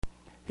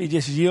He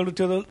just yielded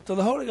to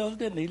the Holy Ghost,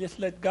 didn't he? He just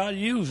let God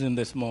use him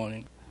this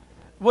morning,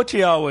 which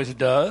he always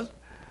does.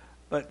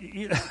 But,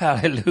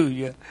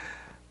 hallelujah,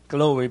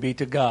 glory be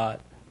to God.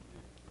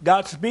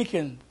 God's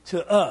speaking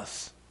to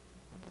us,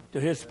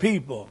 to his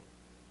people,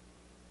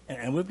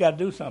 and we've got to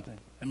do something.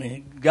 I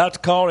mean, God's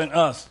calling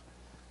us.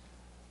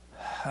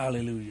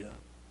 Hallelujah.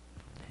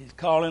 He's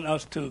calling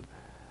us to,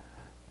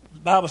 the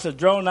Bible says,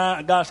 draw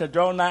nigh, God said,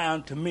 draw nigh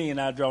unto me, and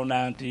I draw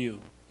nigh unto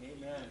you.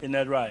 Amen. Isn't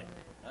that right?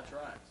 That's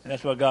right. And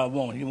that's what God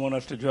wants. He wants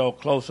us to draw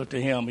closer to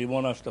him. He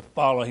wants us to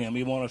follow him.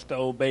 He wants us to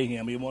obey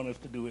him. He wants us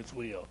to do his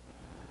will.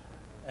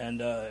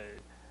 And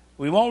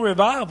we want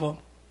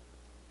revival.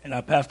 And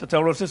our pastor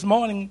told us this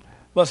morning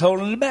was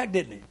holding it back,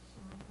 didn't he?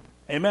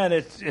 Amen.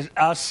 It's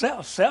our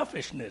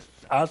selfishness,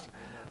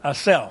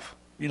 ourself.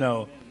 You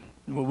know,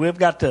 we've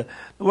got to,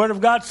 the Word of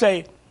God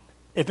say,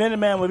 if any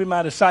man will be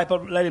my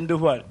disciple, let him do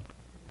what?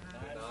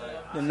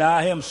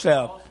 Deny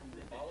himself.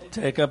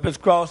 Take up his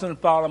cross and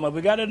follow him.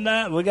 We got to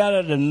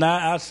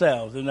deny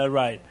ourselves, isn't that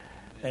right?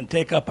 And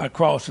take up our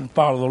cross and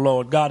follow the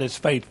Lord. God is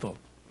faithful.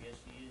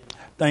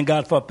 Thank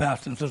God for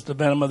Pastor and Sister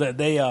Benham that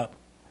they are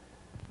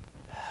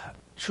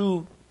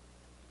true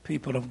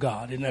people of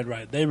God, isn't that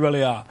right? They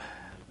really are.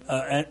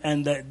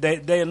 And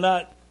they're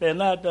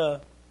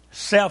not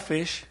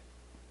selfish,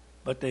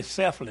 but they're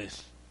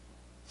selfless.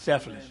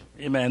 Selfless.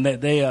 Amen.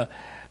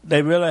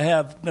 They really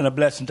have been a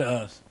blessing to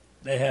us.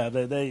 They have.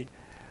 They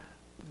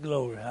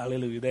glory,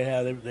 hallelujah.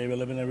 They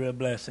really been a real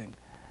blessing,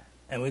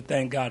 and we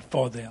thank God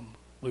for them.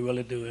 We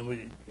really do,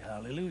 and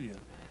hallelujah.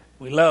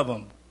 We love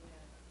them.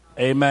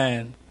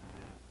 Amen.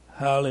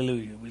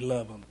 Hallelujah. We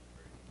love them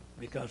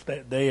because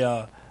they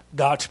are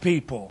God's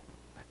people.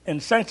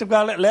 And saints of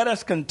God, let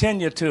us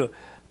continue to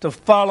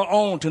follow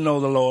on to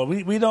know the Lord.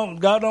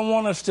 God don't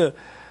want us to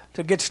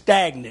get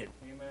stagnant.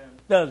 Amen.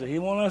 Does it? He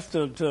wants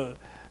us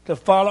to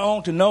follow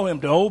on to know him,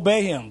 to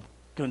obey him,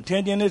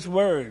 continue in his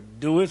word,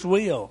 do his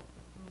will.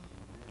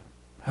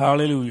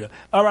 Hallelujah.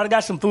 All right, I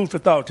got some food for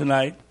thought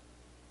tonight.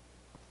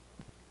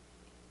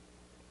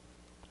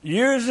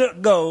 Years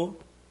ago,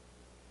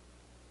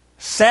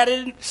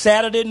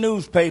 Saturday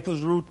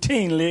newspapers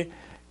routinely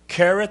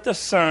carried the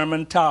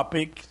sermon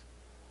topic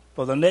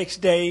for the next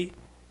day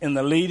in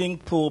the leading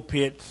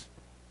pulpits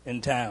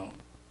in town.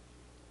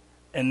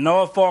 In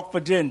Norfolk,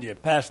 Virginia,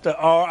 Pastor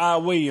R.I.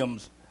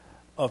 Williams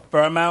of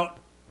Fairmount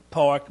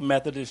Park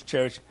Methodist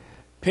Church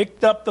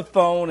picked up the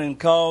phone and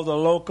called the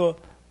local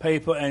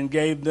paper and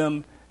gave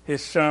them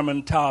his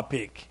sermon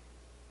topic.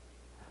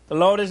 The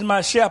Lord is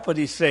my shepherd,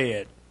 he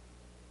said.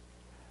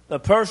 The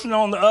person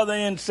on the other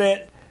end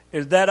said,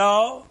 "Is that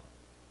all?"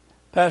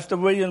 Pastor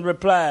Williams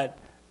replied,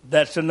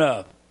 "That's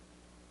enough."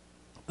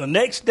 The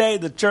next day,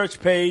 the church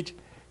page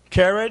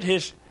carried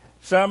his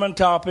sermon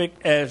topic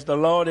as "The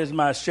Lord is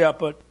my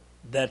shepherd,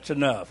 that's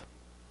enough."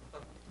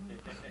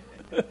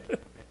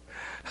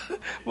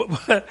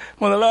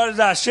 When the Lord is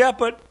our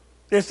shepherd,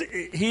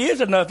 he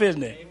is enough,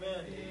 isn't he? Amen.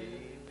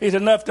 He's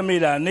enough to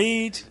meet our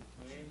needs,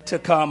 Amen. To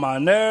calm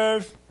our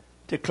nerves,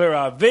 to clear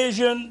our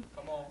vision,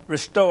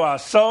 restore our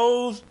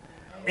souls,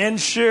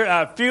 ensure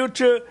our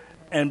future,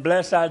 and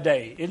bless our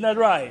day. Isn't that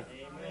right?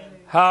 Amen.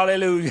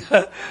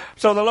 Hallelujah.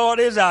 So the Lord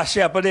is our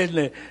shepherd, isn't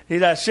he?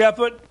 He's our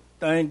shepherd.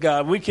 Thank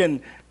God. We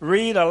can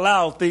read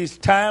aloud these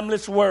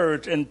timeless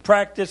words and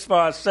practice for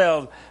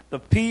ourselves the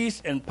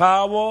peace and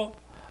power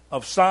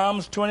of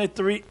Psalms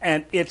 23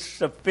 and its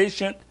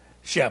sufficient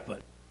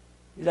shepherd.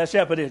 He's our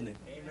shepherd, isn't he?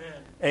 Amen.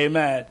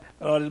 Amen.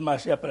 The Lord is my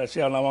shepherd, I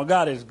shall not want.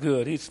 God is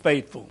good. He's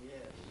faithful.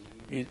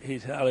 Yes.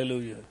 He's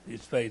hallelujah.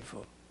 He's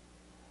faithful.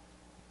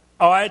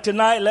 All right,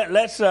 tonight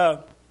let's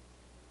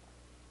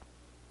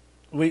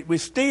we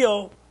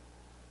still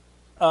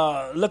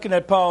looking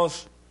at Paul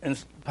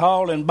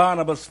and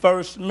Barnabas'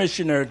 first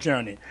missionary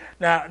journey.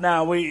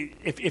 Now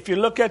if you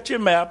look at your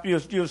map,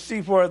 you'll see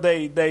where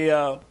they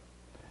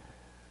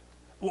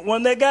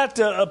when they got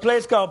to a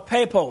place called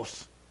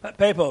Paphos,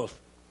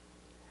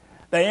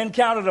 they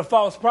encountered a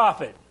false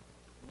prophet,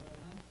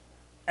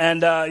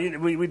 and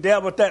we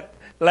dealt with that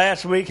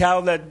last week.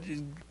 How that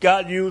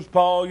God used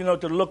Paul,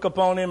 to look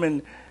upon him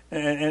and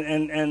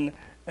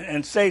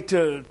say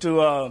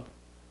to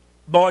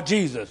Bar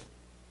Jesus,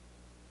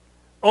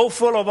 "O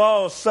full of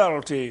all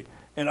subtlety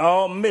and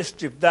all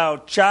mischief, thou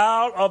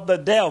child of the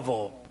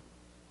devil,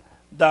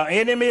 thou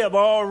enemy of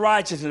all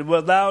righteousness,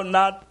 wilt thou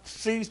not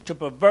cease to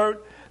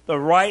pervert the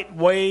right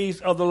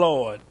ways of the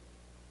Lord?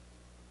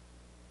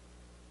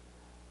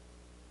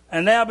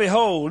 And now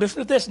behold," listen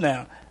to this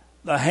now,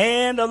 "the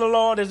hand of the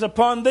Lord is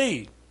upon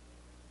thee,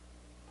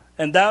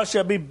 and thou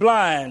shalt be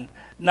blind,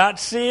 not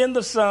seeing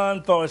the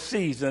sun for a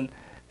season."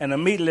 And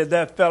immediately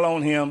there fell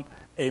on him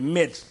a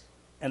mist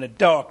and a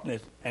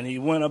darkness, and he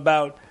went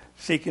about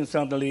seeking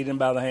something to lead him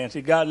by the hand.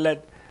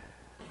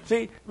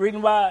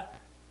 Reason why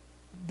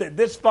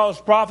this false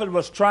prophet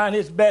was trying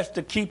his best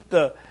to keep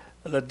the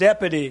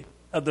deputy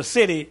of the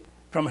city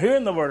from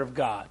hearing the word of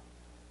God.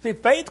 See,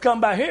 faith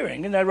comes by hearing,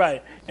 isn't that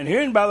right? And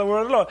hearing by the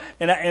word of the Lord.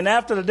 And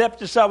after the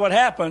deputy saw what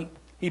happened,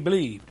 he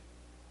believed.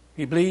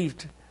 He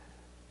believed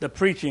the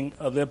preaching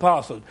of the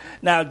apostles.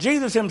 Now,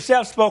 Jesus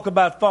himself spoke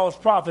about false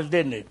prophets,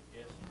 didn't he?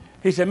 Yes.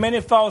 He said,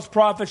 many false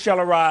prophets shall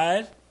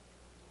arise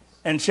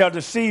and shall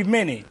deceive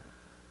many.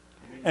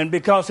 And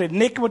because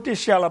iniquity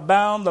shall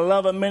abound, the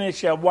love of many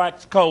shall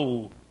wax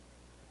cold.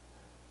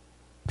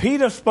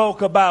 Peter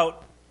spoke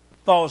about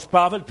false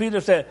prophets.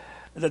 Peter said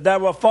that there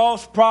were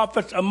false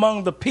prophets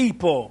among the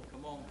people.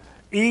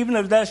 Even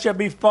if there shall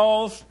be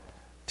false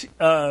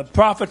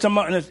prophets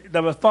among,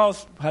 there were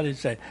false, how did he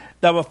say?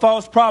 There were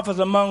false prophets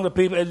among the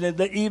people, and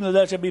even if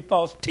there shall be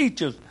false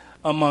teachers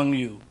among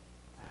you,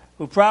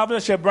 who probably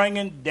shall bring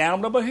in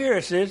damnable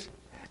heresies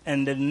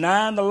and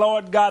denying the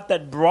Lord God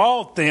that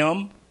brought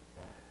them,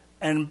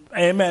 and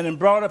amen, and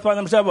brought upon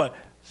themselves what?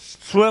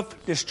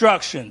 Swift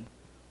destruction.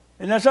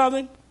 Isn't that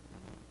something?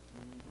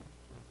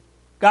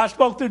 God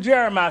spoke through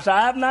Jeremiah. So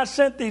I have not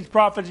sent these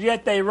prophets,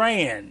 yet they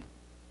ran.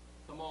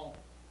 Come on.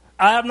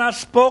 I have not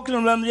spoken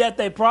to them, yet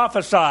they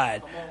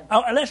prophesied.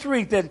 Let's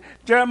read this.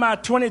 Jeremiah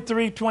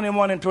 23,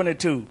 21, and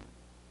 22.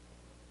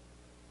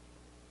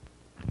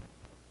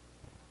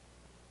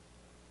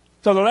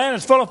 So the land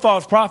is full of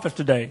false prophets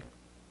today.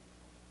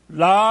 A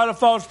lot of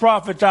false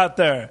prophets out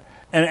there.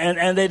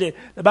 And the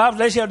Bible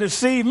says they shall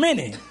deceive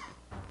many.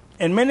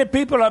 And many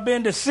people are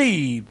being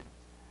deceived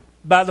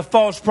by the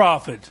false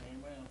prophets.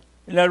 Amen.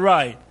 Isn't that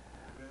right?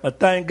 But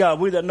thank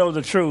God, we that know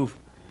the truth,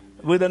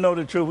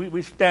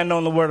 we stand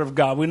on the word of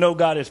God. We know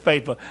God is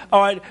faithful. All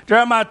right,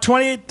 Jeremiah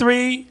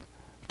 23,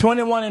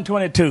 21, and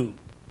 22.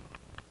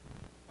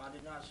 I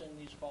did not send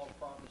these false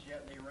prophets,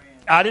 yet they ran.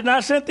 I did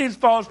not send these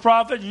false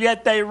prophets,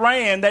 yet they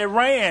ran. They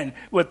ran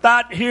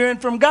without hearing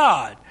from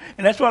God.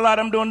 And that's what a lot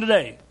of them doing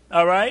today.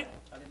 All right?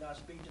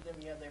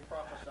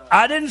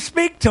 I didn't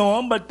speak to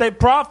them, but they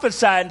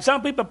prophesied. And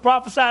some people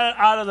prophesied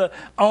out of their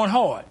own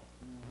heart.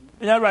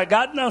 Mm-hmm. Is that right?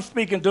 God not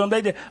speaking to them.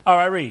 They did. All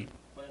right, read.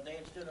 But if they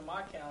had stood in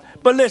my counsel.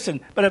 But listen,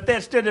 but if they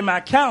had stood in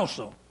my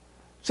counsel.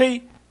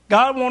 See,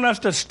 God wants us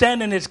to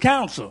stand in his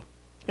counsel.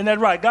 Isn't that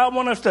right? God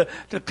wants us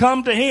to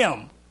come to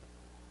him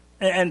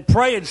and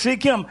pray and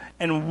seek him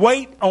and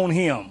wait on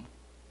him.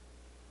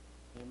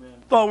 Amen.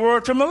 For a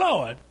word from the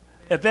Lord.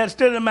 If they had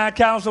stood in my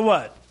counsel,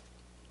 what?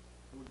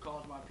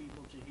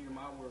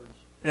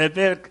 If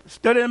they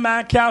stood in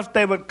my counsel,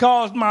 they would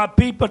cause my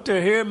people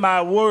to hear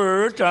my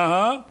words.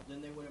 Then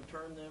they would have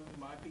turned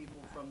my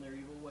people from their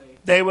evil ways.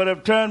 They would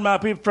have turned my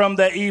people from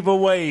their evil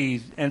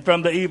ways and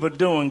from the evil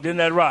doing. Isn't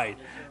that right?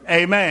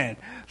 Yes, amen.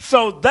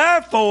 So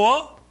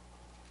therefore,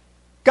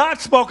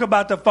 God spoke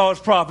about the false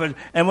prophet.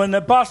 And when the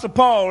Apostle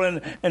Paul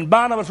and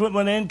Barnabas,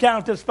 when they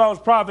encountered this false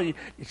prophet,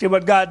 you see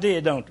what God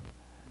did, don't you?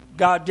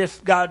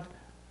 God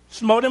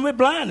smote him with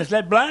blindness.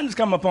 Let blindness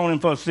come upon him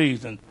for a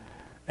season.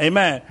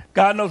 Amen.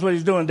 God knows what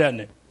he's doing, doesn't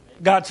he?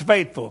 God's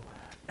faithful.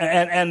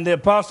 And the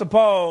Apostle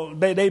Paul,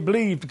 they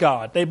believed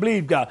God. They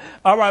believed God.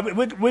 All right,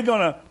 we're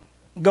going to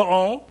go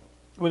on.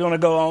 We're going to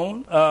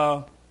go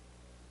on.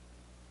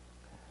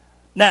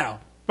 Now,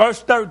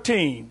 verse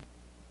 13.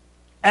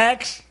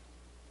 Acts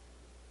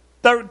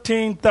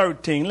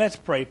 13:13. Let's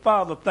pray.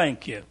 Father,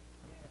 thank you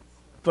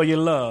for your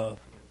love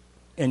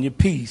and your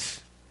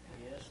peace,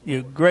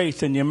 your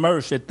grace and your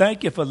mercy.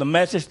 Thank you for the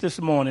message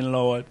this morning,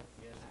 Lord.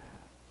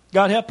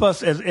 God, help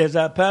us as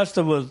our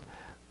pastor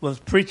was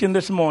preaching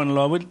this morning,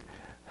 Lord.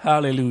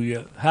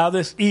 Hallelujah. How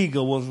this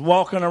eagle was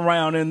walking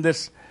around in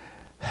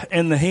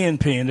the hen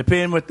pen, the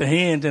pen with the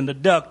hens and the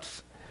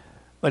ducks.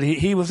 But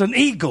he was an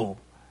eagle.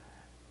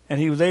 And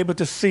he was able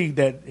to see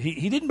that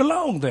he didn't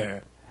belong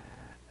there.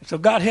 So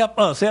God, help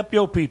us, help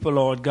your people,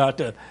 Lord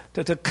God,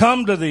 to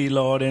come to thee,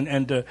 Lord,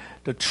 and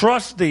to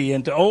trust thee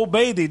and to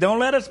obey thee. Don't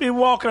let us be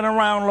walking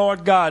around,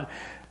 Lord God,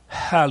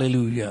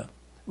 hallelujah,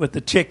 with the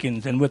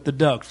chickens and with the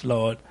ducks,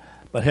 Lord.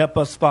 But help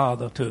us,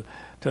 Father,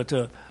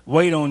 to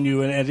wait on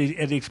you. And as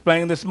he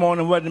explained this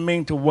morning what it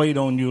means to wait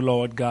on you,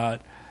 Lord God.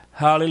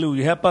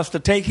 Hallelujah. Help us to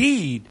take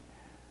heed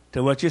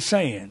to what you're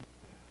saying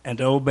and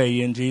to obey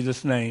you in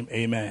Jesus' name.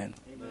 Amen.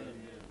 Amen.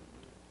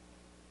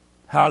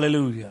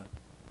 Hallelujah.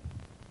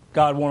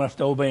 God wants us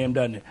to obey him,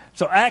 doesn't he?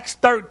 So Acts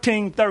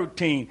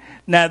 13:13.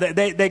 Now,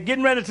 they're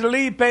getting ready to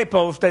leave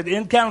Paphos. They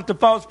encountered the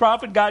false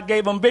prophet. God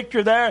gave them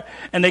victory there,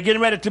 and they're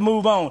getting ready to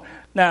move on.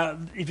 Now,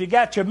 if you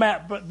got your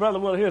map, Brother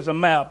Will, here's a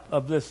map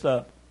of this,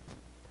 the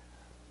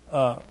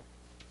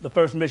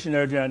first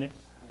missionary journey.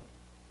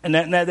 And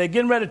now they're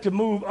getting ready to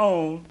move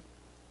on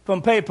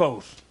from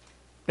Paphos.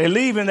 They're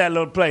leaving that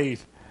little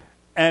place.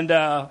 And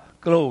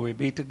glory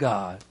be to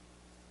God.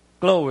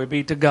 Glory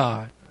be to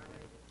God.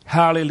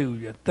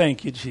 Hallelujah.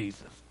 Thank you,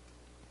 Jesus.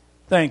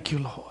 Thank you,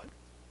 Lord.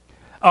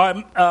 All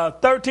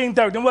right,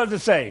 13:13. What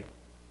does it say?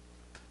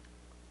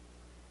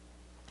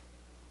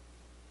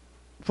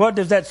 What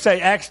does that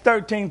say? Acts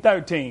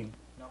 13:13.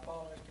 Now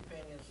Paul and his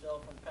companions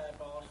sailed from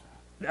Paphos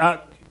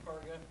to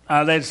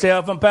Perga. They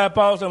sailed from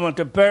Paphos and went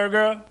to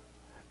Perga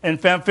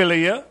and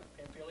Pamphylia. And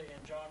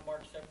John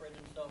Mark separated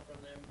himself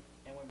from them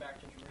and went back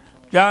to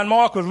Jerusalem. John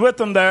Mark was with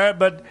them there,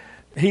 but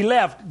he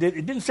left.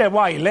 It didn't say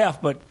why he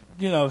left, but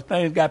you know,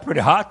 things got pretty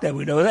hot there.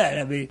 We know that.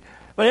 I mean,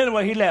 but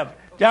anyway, he left.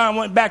 John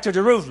went back to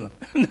Jerusalem.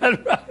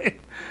 That's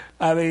right.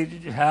 I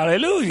mean,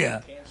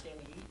 hallelujah. Can't stand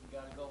the heat.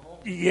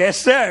 Yes,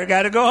 sir.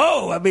 Got to go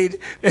home. I mean,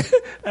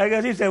 I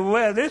guess he said,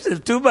 well, this is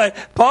too much.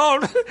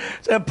 Paul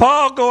said,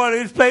 Paul go to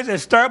these places and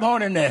stir up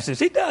hornet nests.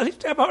 He does. He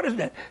stir up hornet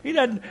nests. He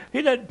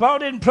doesn't. Paul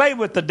didn't play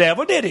with the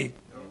devil, did he?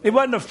 He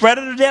wasn't afraid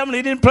of the devil.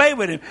 He didn't play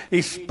with him.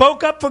 He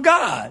spoke up for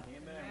God.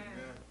 Amen.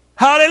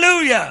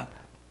 Hallelujah.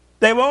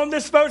 They were on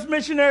this first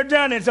missionary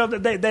journey, so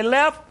they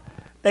left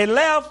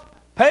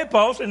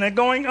Paphos, and they're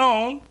going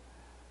on.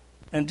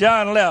 And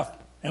John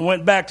left and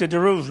went back to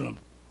Jerusalem.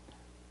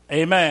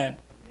 Amen.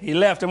 He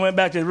left and went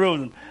back to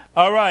Jerusalem.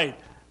 All right.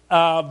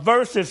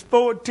 Verses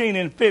 14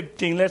 and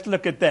 15. Let's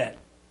look at that.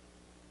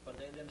 But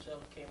they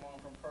themselves came on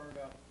from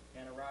Perga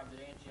and arrived at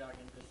Antioch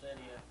in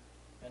Pisidia.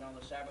 And on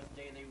the Sabbath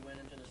day they went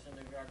into the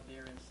synagogue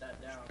there and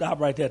sat down. Stop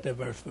right there at that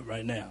verse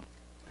right now.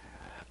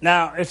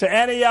 Now, it's at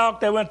Antioch.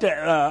 They went to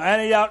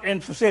Antioch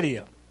in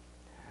Pisidia.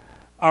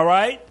 All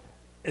right?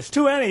 It's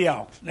two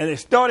Antiochs. Now, they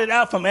started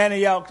out from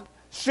Antioch,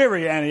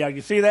 Syria, Antioch.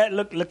 You see that?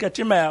 Look at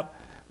your map.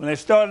 When they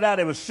started out,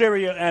 it was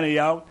Syria,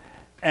 Antioch.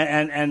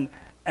 And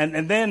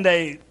then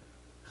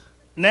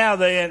now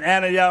they're in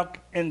Antioch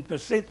in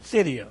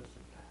Pisidia.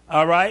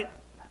 All right?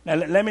 Now,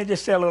 let me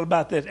just say a little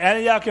about this.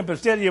 Antioch in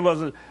Pisidia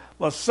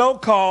was so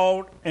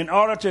called in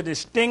order to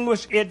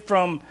distinguish it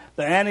from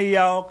the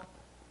Antioch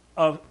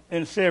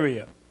in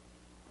Syria.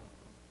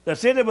 The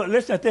city was,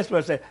 listen at this what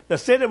it says. The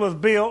city was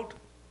built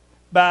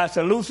by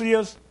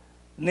Seleucus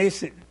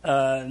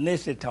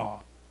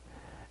Nicator.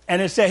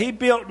 And it said he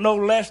built no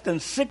less than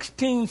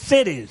 16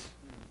 cities.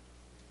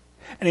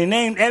 And he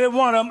named every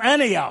one of them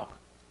Antioch.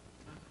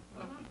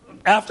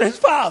 After his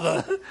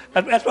father.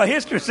 That's what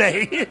history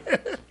say.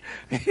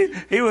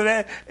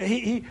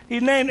 he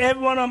named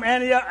every one of them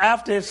Antioch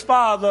after his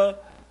father.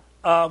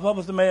 What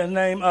was the man's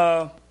name?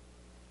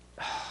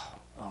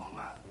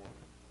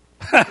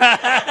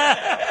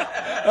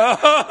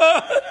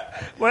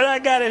 Well, I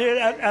got it here.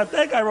 I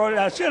think I wrote it.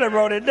 I should have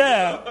wrote it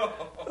down.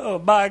 Oh,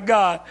 my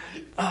God.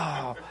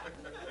 Oh.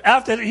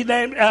 He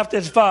named after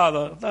his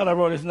father. I thought I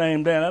wrote his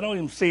name down. I don't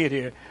even see it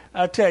here.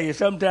 I tell you,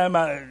 sometimes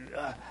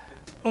I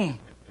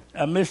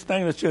miss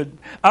things that should.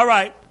 All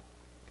right.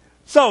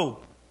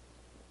 So,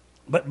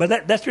 but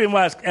that's the reason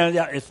why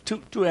it's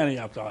two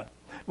Antiochs on it.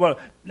 Well,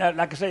 now,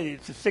 like I say,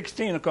 it's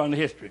 16 according to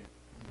history.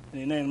 And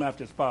he named him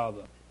after his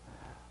father.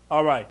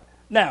 All right.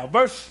 Now,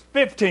 verse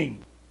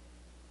 15.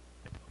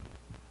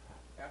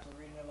 After the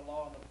reading of the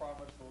law and the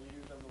prophets, the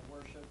leaders of the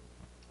worship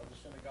of the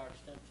synagogue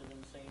sent to them,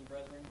 saying,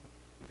 Brethren,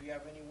 if you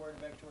have any word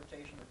of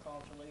exhortation or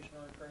consolation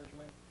or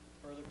encouragement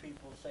for other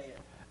people, say it.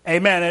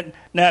 Amen.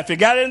 Now, if you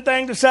got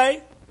anything to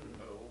say,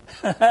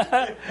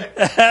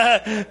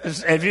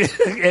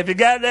 if you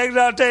got an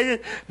exhortation,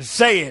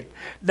 say it.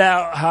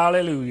 Now,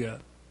 hallelujah.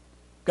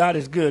 God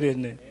is good,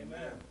 isn't he?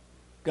 Amen.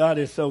 God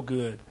is so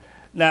good.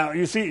 Now,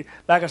 you see,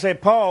 like I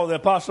said, Paul, the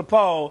Apostle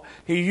Paul,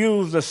 he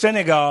used the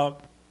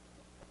synagogue,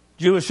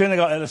 Jewish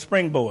synagogue, as a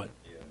springboard.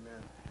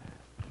 Amen.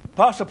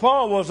 Apostle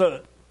Paul was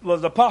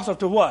apostle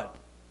to what?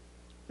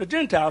 The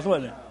Gentiles,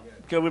 wasn't he?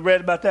 Because we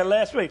read about that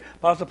last week.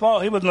 Apostle Paul,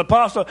 he was an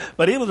apostle,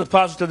 but he was an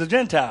apostle to the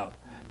Gentiles.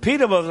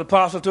 Peter was an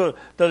apostle to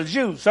the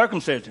Jews,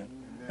 circumcision.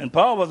 And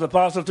Paul was an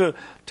apostle to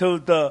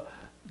the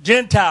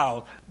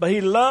Gentiles.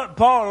 But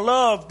Paul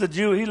loved the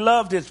Jew. He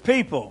loved his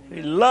people.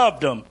 He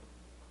loved them.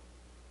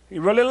 He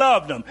really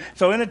loved them.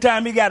 So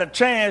anytime he got a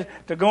chance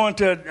to go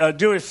into a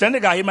Jewish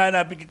synagogue, he might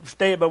not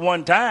stay but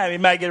one time. He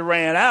might get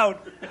ran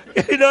out.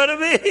 You know what I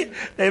mean?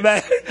 They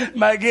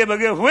might give him a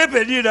good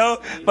whipping, you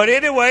know. But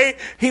anyway,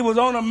 he was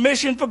on a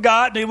mission for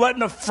God, and he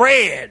wasn't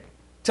afraid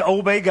to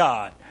obey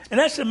God. And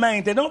that's the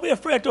main thing. Don't be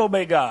afraid to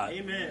obey God.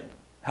 Amen.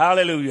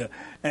 Hallelujah.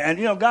 And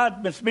you know,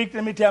 God's been speaking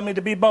to me, telling me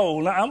to be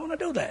bold. Now, I want to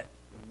do that.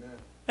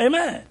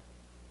 Amen.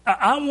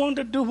 I want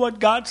to do what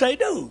God say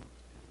do.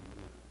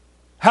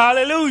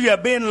 Hallelujah.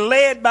 Being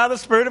led by the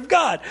Spirit of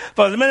God.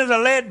 For as many as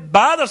are led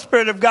by the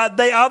Spirit of God,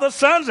 they are the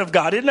sons of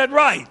God. Isn't that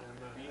right?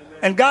 Amen.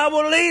 And God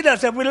will lead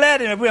us if we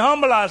let him, if we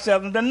humble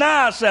ourselves and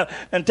deny ourselves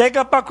and take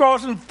up our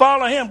cross and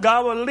follow him.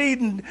 God will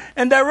lead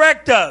and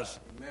direct us.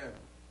 Amen.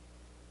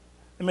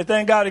 Let me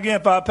thank God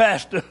again for our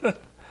pastor.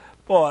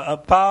 Boy, a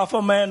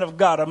powerful man of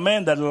God, a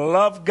man that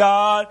loved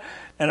God,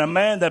 and a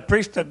man that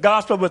preached the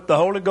gospel with the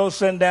Holy Ghost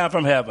sent down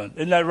from heaven.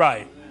 Isn't that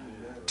right?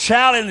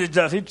 Challenges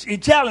us. He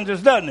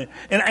challenges, doesn't he?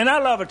 And I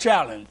love a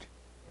challenge.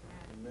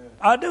 Amen.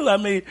 I do. I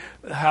mean,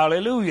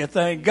 hallelujah.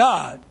 Thank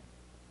God.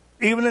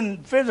 Even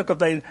in physical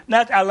things.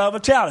 I love a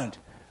challenge.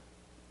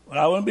 But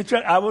I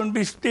wouldn't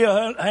be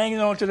still hanging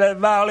on to that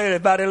violin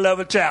if I didn't love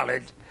a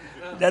challenge.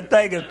 That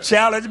thing has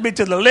challenged me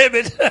to the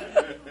limit.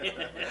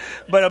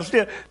 But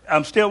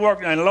I'm still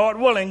working. And Lord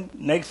willing,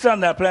 next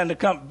Sunday I plan to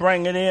come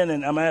bring it in,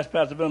 and I'm going to ask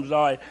Pastor Bims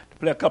to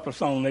play a couple of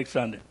songs next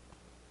Sunday.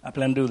 I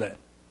plan to do that.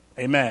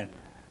 Amen.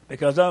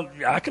 Because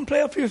I can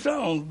play a few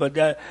songs,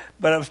 but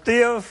I'm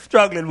still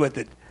struggling with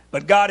it.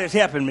 But God is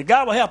helping me.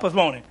 God will help us,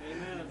 won't he?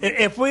 Amen.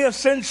 If we are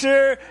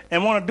sincere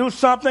and want to do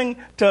something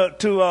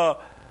to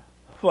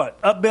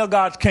upbuild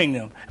God's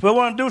kingdom. If we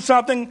want to do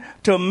something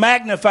to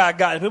magnify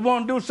God. If we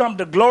want to do something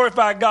to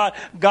glorify God,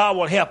 God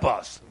will help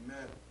us.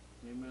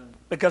 Amen.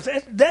 Because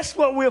that's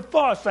what we're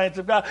for, saints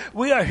of God.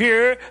 We are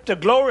here to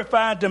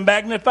glorify and to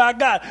magnify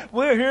God.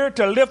 We're here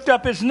to lift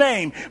up his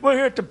name. We're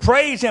here to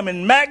praise him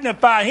and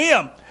magnify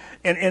him.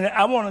 And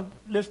I want to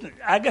listen.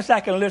 I guess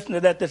I can listen to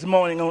that this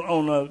morning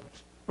on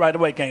right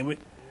away, can't we?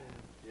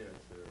 Yes,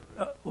 sir.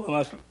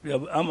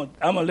 I'm going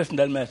to listen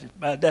to that message.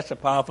 That's a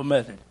powerful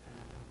message.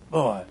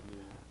 Boy.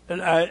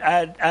 And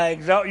I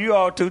exalt you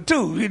all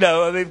too, you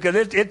know, I mean,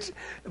 because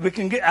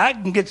I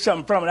can get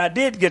something from it. I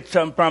did get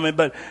something from it,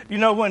 but you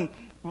know, when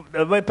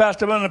the way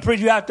Pastor Vernon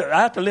preached, I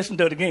have to listen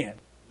to it again.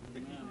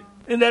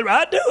 And that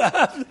I do.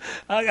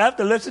 I have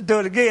to listen to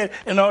it again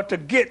in order to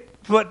get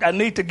what I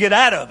need to get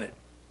out of it,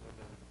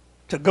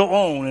 to go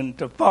on and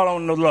to follow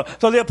on the Lord.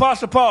 So the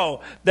Apostle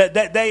Paul, that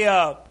they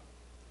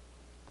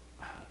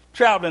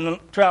traveling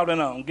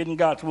on, getting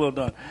God's will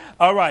done.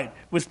 All right,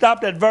 we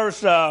stopped at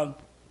verse.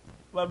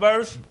 What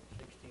verse?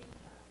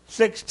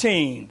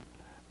 16.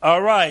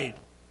 All right.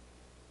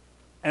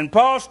 And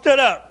Paul stood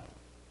up.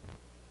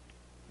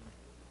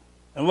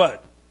 And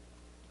what?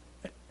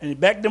 And he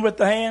backed them with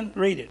the hand.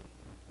 Read it.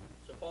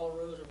 So Paul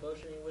arose and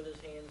motioning with his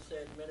hand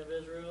said, Men of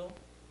Israel,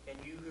 and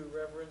you who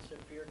reverence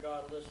and fear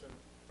God, listen.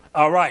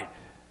 All right.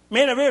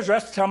 Men of Israel,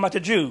 that's talking about the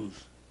Jews.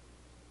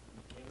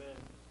 Amen.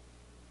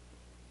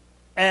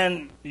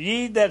 And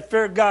ye that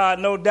fear God,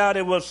 no doubt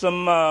it was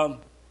some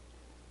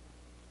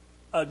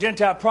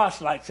Gentile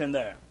proselytes in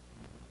there.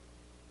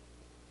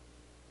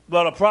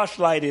 Well, a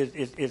proselyte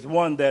is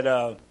one that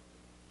a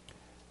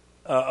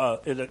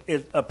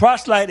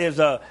proselyte is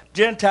a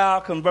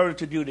Gentile converted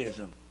to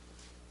Judaism.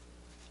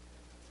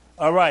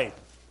 All right.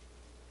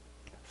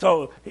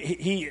 So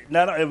it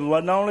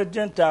wasn't only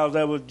Gentiles.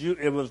 It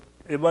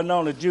wasn't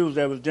only Jews.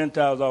 There was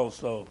Gentiles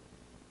also.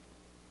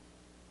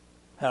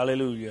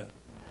 Hallelujah.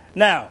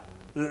 Now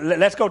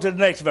let's go to the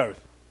next verse.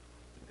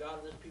 The God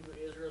of this people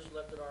Israel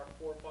selected our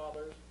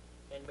forefathers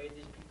and made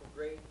these people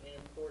great and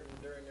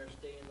important during their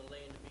stay in the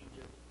land of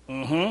Egypt.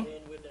 Mm-hmm.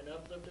 And with an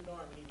uplifted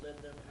arm, he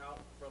led them out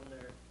from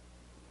there.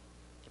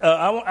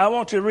 I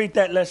want to read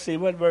that. Let's see.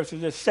 What verse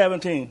is this?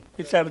 17.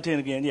 It's 17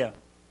 again. Yeah.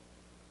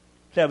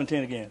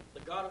 17 again.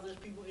 The God of this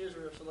people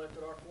Israel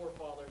selected our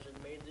forefathers and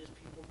made this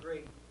people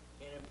great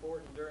and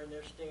important during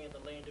their stay in the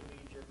land of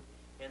Egypt.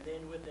 And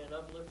then with an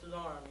uplifted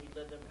arm, he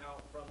led them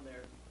out from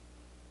there.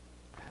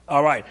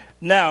 All right.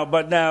 Now,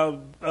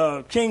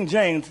 King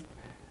James.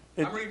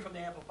 I'm reading from the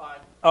Amplified.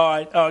 All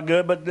right,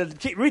 good. But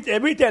read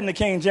that in the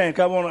King James.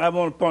 'Cause I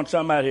want to point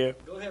something out here.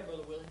 Go ahead,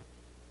 Brother Willie.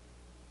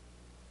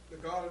 The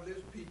God of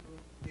this people,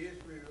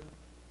 Israel,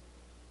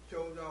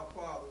 chose our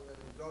fathers and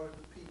exalted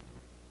the people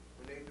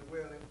when they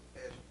dwelt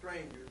as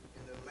strangers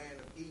in the land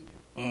of Egypt.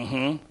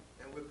 Mm-hmm.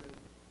 And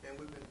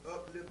with an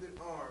uplifted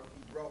arm, he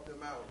brought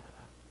them out.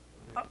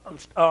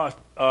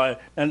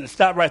 And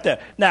stop right there.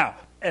 Now,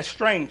 as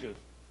strangers.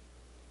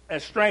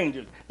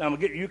 Now,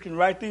 you can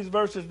write these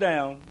verses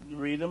down.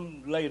 Read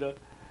them later.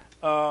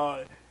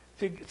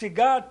 See,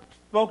 God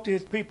spoke to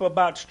his people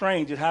about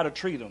strangers, how to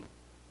treat them.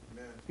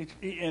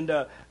 In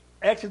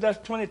Exodus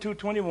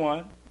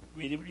 22:21,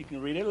 read it, you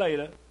can read it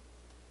later.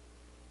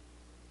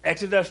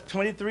 Exodus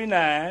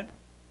 23:9,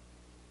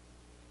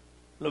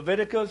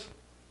 Leviticus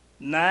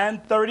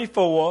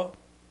 9:34,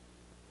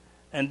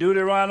 and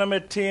Deuteronomy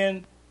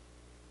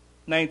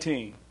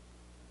 10:19.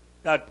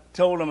 God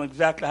told them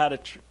exactly how to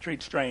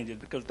treat strangers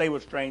because they were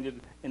strangers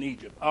in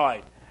Egypt. All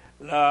right.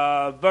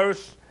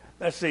 Verse,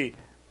 let's see.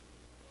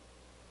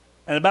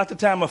 And about the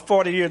time of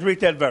 40 years, read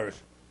that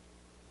verse.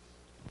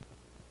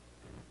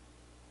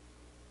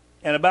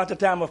 And about the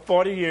time of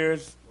 40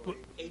 years.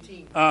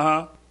 18.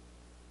 Uh-huh.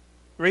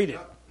 Read it.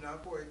 Now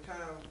for a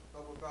time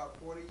of about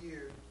 40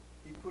 years,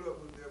 he put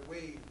up with their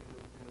ways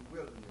in the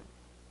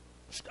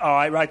wilderness. All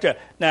right, right there.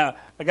 Now,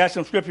 I got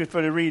some scripture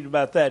for you to read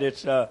about that.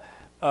 It's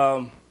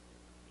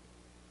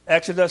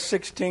Exodus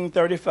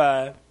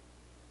 16:35,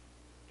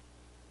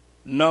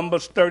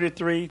 Numbers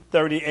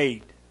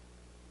 33:38.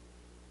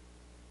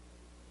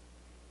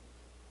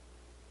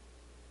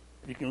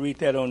 You can read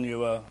that on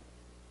your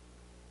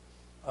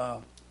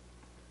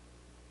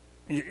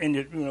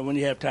when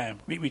you have time.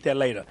 Read that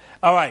later.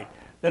 All right.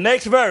 The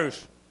next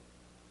verse.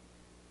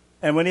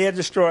 And when he had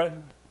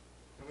destroyed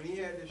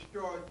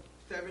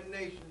 7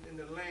 nations in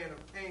the land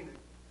of Canaan,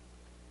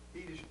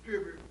 he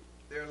distributed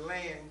their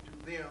land to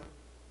them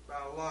by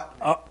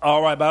allotment.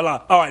 All right, by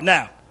allotment. All right,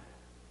 now.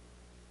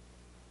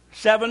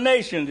 7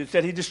 nations, it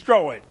said he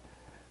destroyed.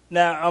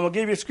 Now, I'm going to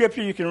give you a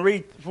scripture. You can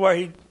read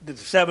where the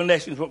 7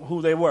 nations,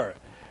 who they were.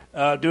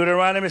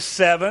 Deuteronomy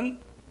 7,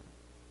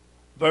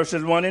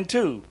 verses 1 and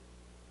 2.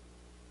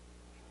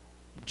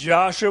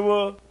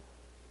 Joshua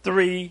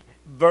 3,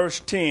 verse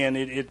 10.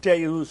 It tell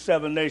you who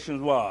 7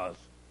 nations was.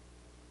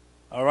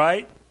 All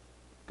right?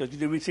 Because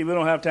we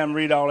don't have time to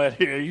read all that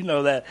here. You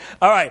know that.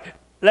 All right.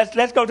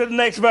 Let's go to the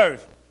next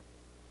verse.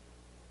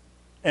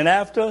 And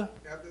after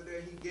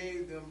that, he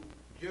gave them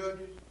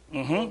judges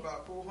mm-hmm. for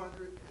about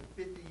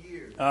 450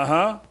 years.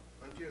 Uh-huh.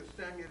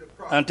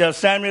 Until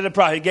Samuel the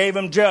prophet. He gave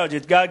them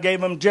judges. God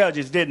gave them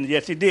judges, didn't he?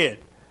 Yes, he did.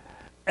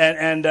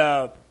 And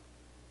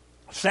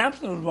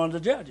Samson was one of the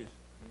judges,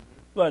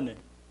 wasn't he?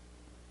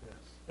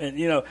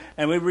 And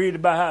and we read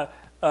about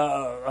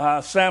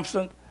how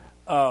Samson,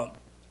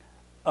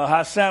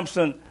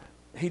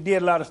 he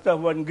did a lot of stuff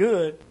wasn't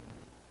good,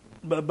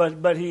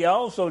 but he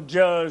also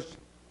judged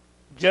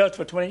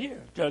for 20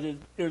 years. Judged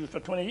Israel for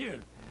 20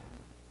 years.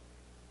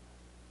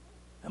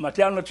 Am I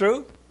telling the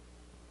truth?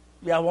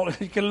 Yeah,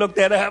 you can look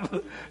that up.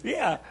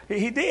 Yeah,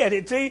 he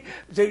did. See,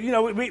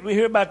 we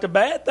hear about the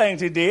bad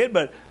things he did,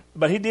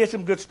 but he did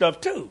some good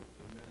stuff too.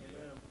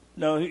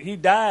 No, he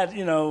died.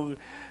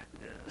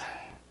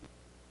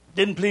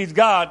 Didn't please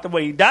God the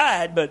way he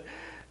died, but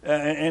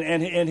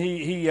and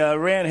he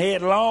ran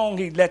headlong.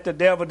 He let the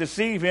devil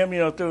deceive him,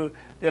 through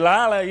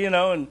Delilah,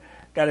 and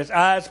got his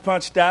eyes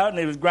punched out, and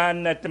he was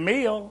grinding at the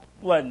mill,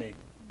 wasn't he?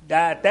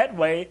 Died that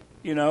way,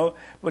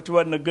 which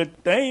wasn't a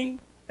good thing.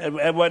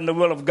 It wasn't the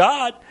will of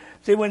God.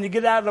 See, when you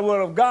get out of the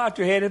will of God,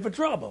 you're headed for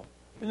trouble.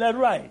 Isn't that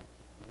right?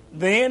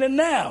 Then and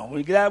now, when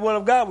you get out of the will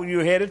of God,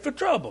 you're headed for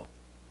trouble.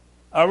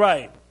 All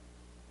right.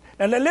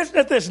 And then listen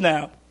to this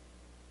now.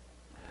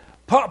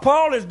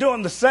 Paul is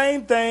doing the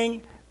same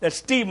thing that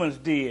Stephen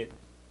did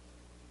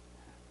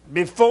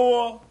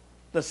before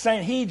the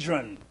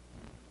Sanhedrin.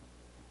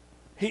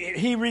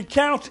 He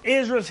recounts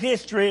Israel's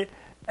history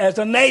as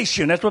a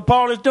nation. That's what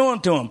Paul is doing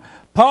to him.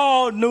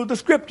 Paul knew the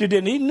scripture,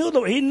 didn't he?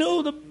 He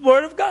knew the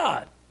word of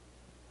God.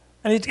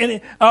 All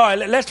right,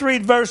 let's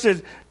read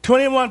verses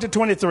 21 to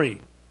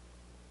 23.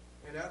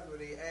 And that's when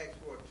they asked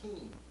for a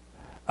king.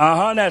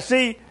 Now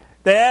see,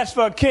 they asked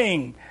for a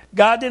king.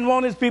 God didn't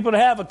want his people to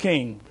have a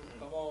king.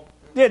 Come on.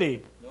 Did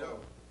he? No.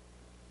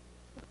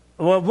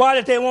 Well, why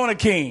did they want a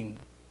king?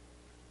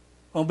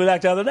 Don't be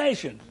like the other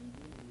nations.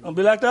 Don't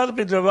be like the other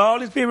people. All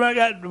these people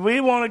we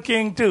want a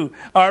king too.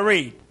 All right,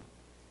 read.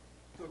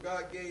 So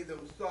God gave them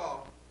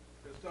Saul,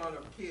 the son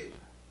of Kish,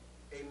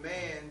 a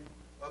man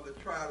of the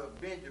tribe of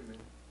Benjamin,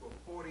 for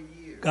 40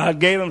 years. God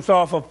gave him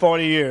Saul for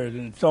 40 years.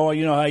 And Saul,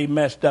 you know how he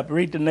messed up.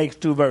 Read the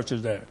next two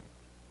verses there.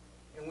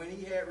 And when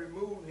he had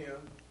removed him,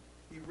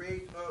 he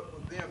raised up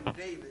for them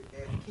David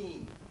as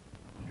king,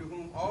 to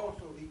whom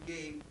also he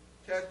gave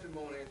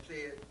testimony and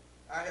said,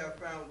 I have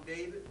found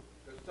David,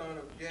 the son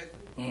of Jesse,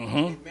 a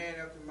man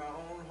after my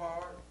own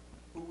heart,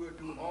 who will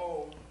do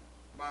all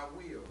my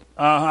will.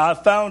 I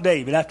found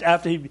David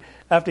after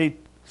he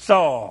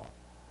Saul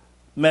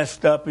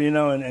messed up,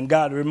 and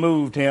God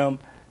removed him.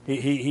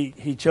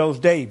 He chose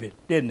David,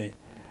 didn't he?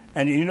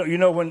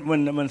 And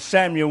when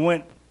Samuel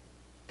went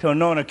to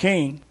anoint a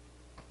king,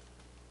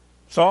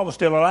 Saul was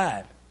still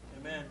alive.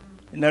 Amen.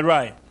 Isn't that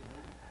right?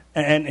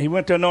 And he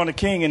went to anoint a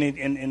king,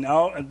 and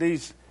all of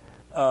these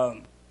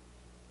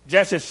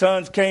Jesse's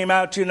sons came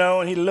out,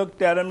 and he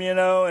looked at him,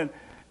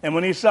 and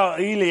when he saw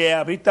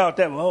Eliab, he thought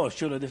that,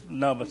 should have this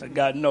number. Said,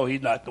 God, no,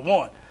 he's not the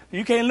one.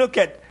 You can't look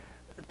at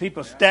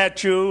people's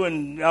statue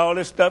and all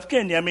this stuff,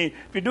 can you? I mean,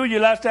 if you do your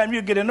lifetime,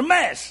 you get in a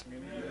mess.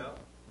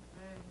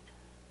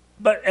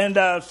 But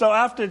so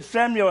after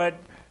Samuel had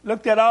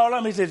looked at all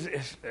of them, he says,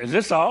 "Is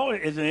this all?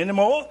 Is there any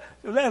more?"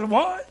 So that's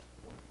one.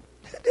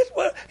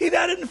 He's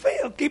out in the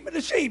field keeping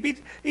the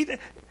sheep. He's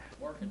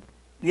Working.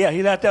 Yeah,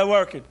 he's out there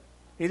working.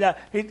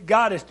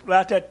 God is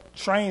out there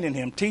training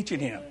him, teaching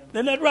him.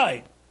 Isn't that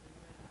right?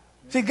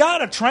 See,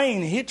 God will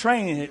train. He'll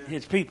train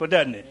his people,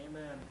 doesn't he?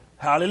 Amen.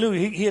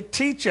 Hallelujah. He'll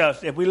teach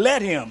us if we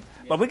let him.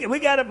 But we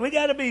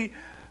gotta be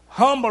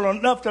humble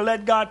enough to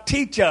let God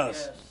teach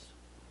us. Yes.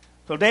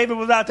 So David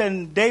was out there,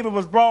 and David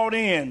was brought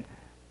in,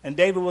 and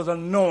David was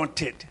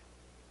anointed.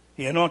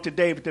 He anointed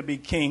David to be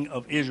king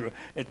of Israel.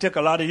 It took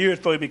a lot of years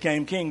before he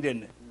became king,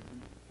 didn't it?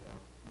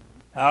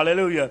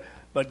 Hallelujah.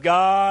 But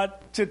God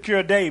took care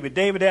of David.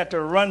 David had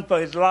to run for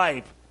his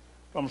life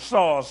from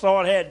Saul.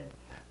 Saul had,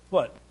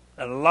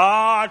 a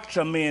lot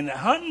of men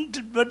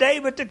hunting for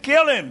David to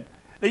kill him.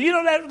 You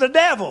know that was the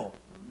devil.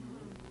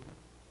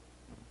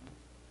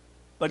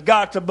 But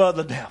God's above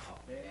the devil.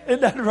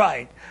 Isn't that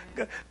right?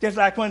 Just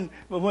like when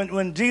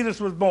Jesus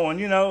was born,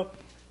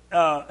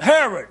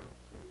 Herod,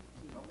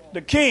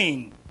 the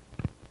king,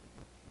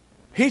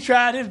 he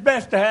tried his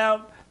best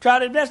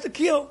to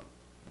kill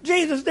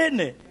Jesus, didn't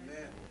he?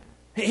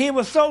 He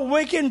was so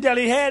wicked until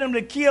he had him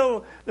to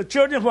kill the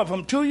children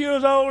from 2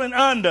 years old and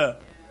under.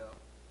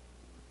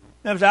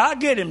 And said, I'll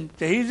get him.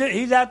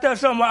 He's out there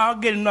somewhere. I'll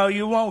get him. No,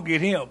 you won't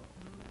get him.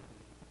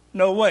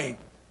 No way.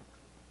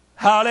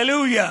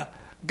 Hallelujah.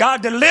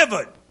 God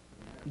delivered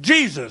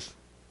Jesus.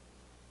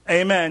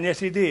 Amen. Yes,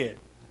 he did.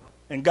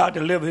 And God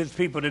delivered his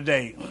people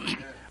today.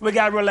 We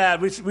got to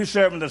realize we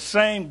serve the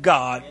same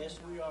God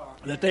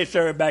that they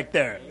served back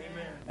there.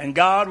 Amen. And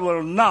God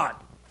will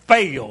not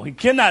fail. He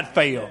cannot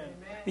fail. Amen.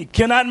 He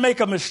cannot make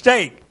a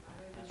mistake.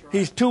 Right.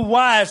 He's too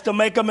wise to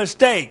make a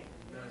mistake.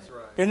 That's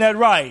right. Isn't that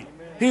right?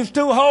 Amen. He's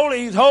too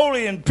holy. He's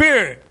holy and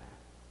pure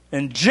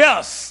and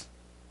just.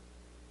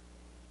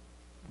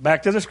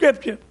 Back to the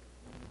scripture.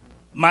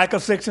 Micah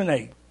 6 and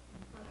 8.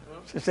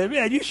 She said,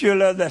 "Man, you sure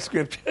love that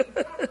scripture."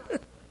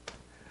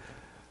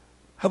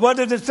 What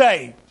does it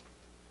say?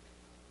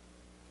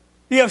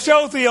 He have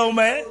showed thee, O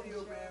man. Show thee,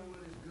 O man,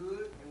 what is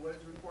good and what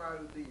is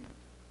required of thee,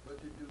 but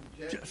to do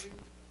justly,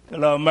 to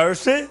love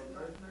mercy,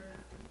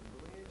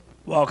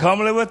 walk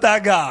humbly with thy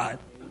God.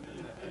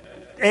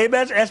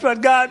 Amen. That's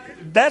what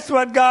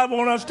God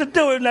wants us to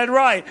do. Isn't that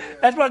right?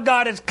 That's what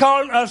God is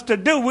calling us to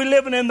do. We're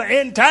living in the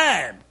end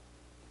time.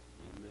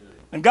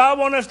 And God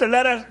wants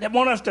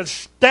us to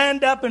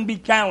stand up and be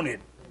counted.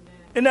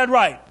 Isn't that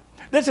right?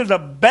 This is a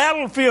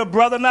battlefield,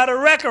 brother, not a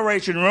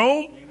recreation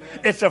room. Amen.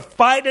 It's a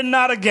fight and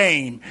not a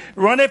game.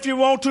 Run if you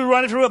want to,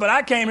 run if you will, but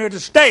I came here to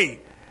stay.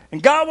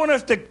 And God wants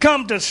us to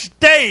come to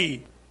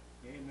stay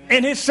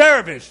in his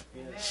service.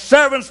 Amen.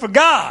 Servants for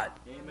God.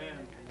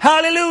 Amen.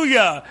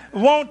 Hallelujah.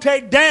 Won't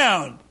take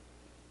down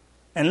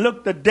and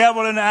look the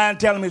devil in the eye and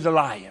tell him he's a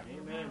liar.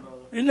 Amen,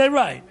 isn't that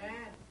right? Amen.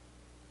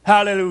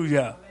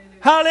 Hallelujah.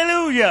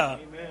 Hallelujah.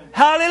 Amen.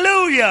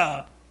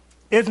 Hallelujah.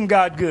 Isn't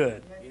God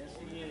good? Yes,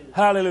 he is.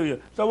 Hallelujah.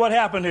 So what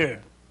happened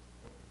here?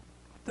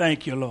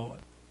 Thank you, Lord.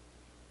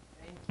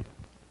 Thank you.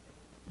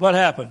 What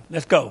happened?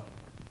 Let's go.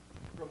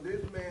 From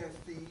this man's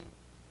seed,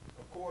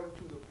 according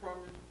to the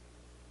promise,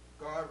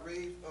 God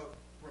raised up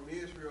from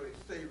Israel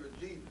a Savior,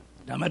 Jesus.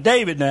 I'm at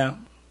David now.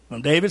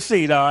 From David's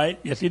seed, all right.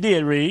 Yes, he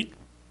did, read.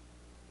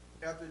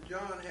 After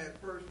John had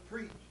first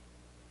preached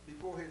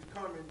before his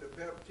coming the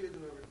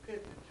baptism of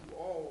repentance to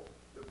all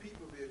the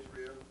people of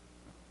Israel,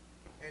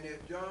 and as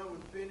John was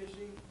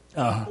finishing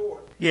his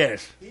course,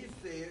 yes, he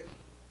said,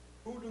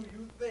 "Who do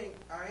you think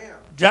I am?"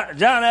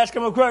 John asked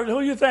him a question, who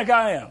do you think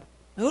I am?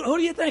 Who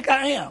do you think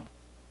I am?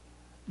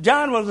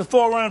 John was the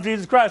forerunner of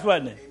Jesus Christ,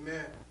 wasn't he?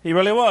 Amen. He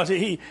really was.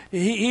 He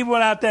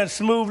went out there and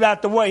smoothed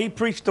out the way. He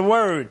preached the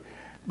word.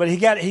 But he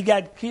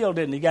got killed,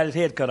 didn't he? He got his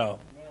head cut off.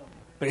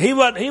 But he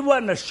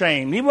wasn't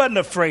ashamed. He wasn't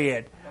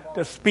afraid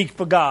to speak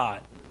for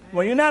God.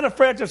 When you're not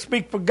afraid to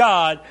speak for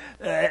God,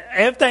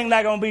 everything's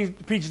not going to be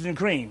peaches and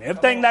cream.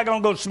 Everything's not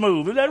going to go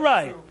smooth. Is that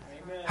right?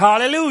 Amen.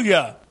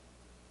 Hallelujah.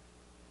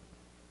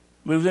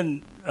 We was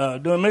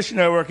doing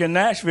missionary work in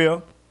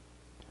Nashville,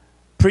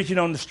 preaching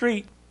on the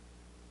street.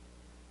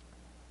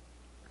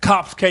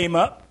 Cops came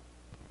up.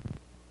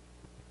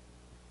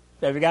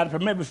 Said, "Have you got a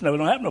permit?" We said, "No, we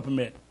don't have no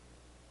permit."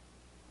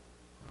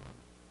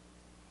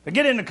 But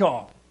get in the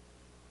car.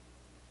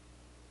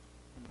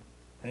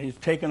 And he's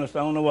taking us, I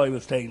don't know where he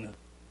was taking us.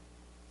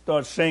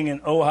 Started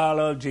singing, "Oh, how I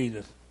love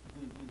Jesus."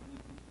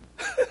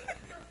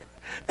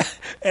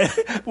 And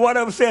one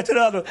of them said to the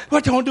other,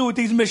 "What you going to do with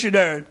these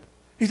missionaries?"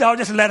 He said, "Oh,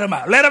 just let them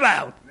out. Let them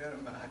out." Let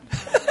them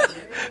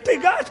out. See,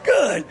 God's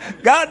good.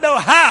 God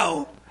knows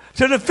how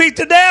to defeat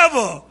the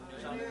devil.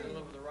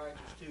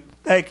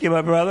 Thank you,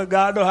 my brother.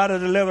 God knows how to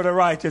deliver the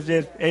righteous.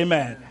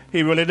 Amen.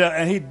 He really does.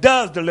 And he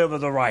does deliver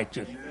the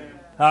righteous. Amen.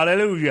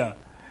 Hallelujah.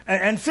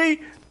 And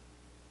see,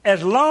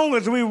 as long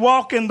as we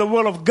walk in the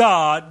will of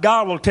God,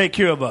 God will take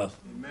care of us.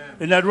 Amen.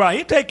 Isn't that right?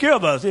 He'll take care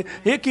of us.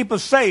 He'll keep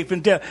us safe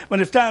until when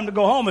it's time to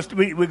go home,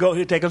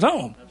 he'll take us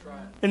home. That's right.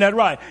 Isn't that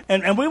right?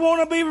 And we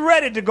want to be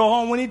ready to go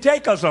home when he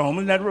takes us home.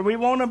 Isn't that right? We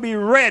want to be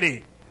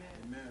ready.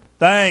 Amen.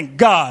 Thank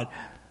God.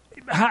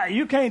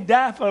 You can't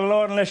die for the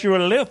Lord unless you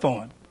really live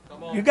for him.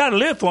 You got to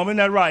live for him. Isn't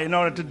that right? In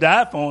order to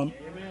die for him.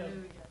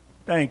 Amen.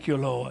 Thank you,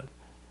 Lord.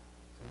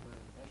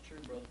 That's true,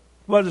 brother.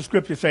 What does the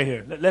scripture say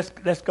here?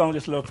 Let's go on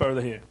just a little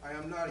further here. I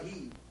am not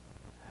he.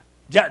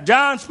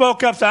 John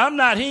spoke up, said, "I'm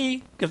not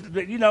he,"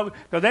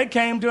 because they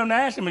came to him and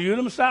asked him, "Are you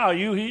the Messiah? Are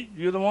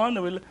you the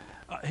one?"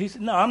 He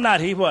said, "No, I'm not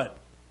he." What?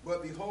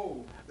 But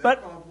behold, there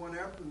comes one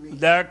after me.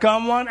 There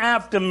come one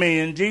after me,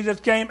 and Jesus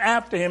came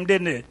after him,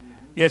 didn't it? Mm-hmm.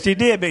 Yes, he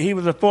did, but he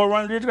was a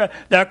forerunner of Jesus Christ.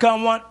 There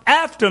come one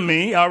after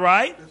me, all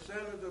right? The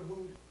sandals of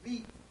whose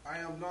feet I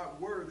am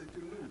not worthy to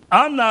loose.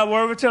 I'm not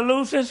worthy to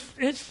loose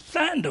his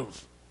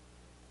sandals.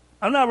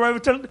 I'm not worthy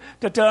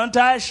to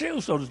untie his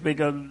shoes, so to speak.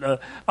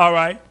 All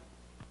right.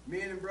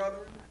 Men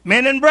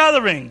and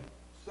brethren.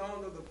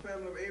 Sons of the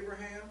family of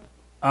Abraham.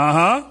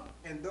 Uh-huh.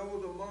 And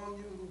those among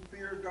you who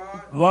fear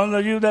God. One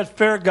of you that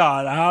fear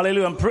God.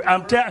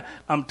 Hallelujah.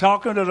 I'm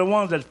talking to the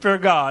ones that fear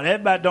God.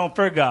 Everybody don't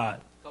fear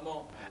God. Come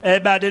on.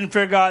 Everybody didn't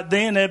fear God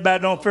then.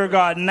 Everybody don't fear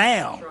God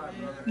now. That's right,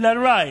 brother. Isn't that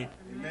right?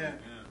 Amen.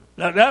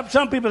 Now, there are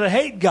some people that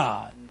hate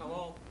God. Come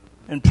on.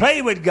 And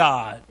play with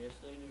God. Yes,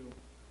 they do.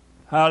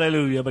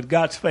 Hallelujah. But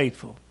God's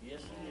faithful. Yes,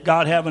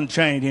 God haven't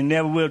changed. He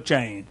never will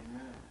change.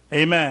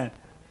 Amen.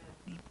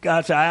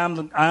 God said, I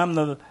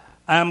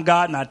am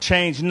God and I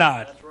change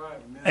not. That's right.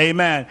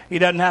 Amen. He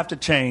doesn't have to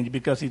change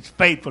because he's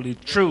faithful. He's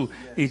true.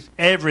 Yes. He's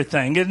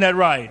everything. Isn't that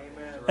right?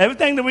 Amen.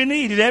 Everything that we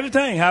need. He's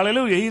everything.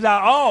 Hallelujah. He's our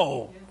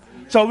all.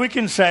 Yes. So we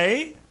can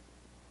say,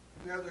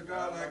 who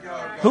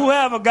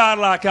have a God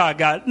like our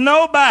God?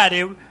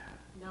 Nobody. No.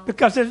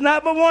 Because there's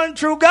not but one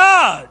true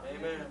God.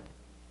 Amen.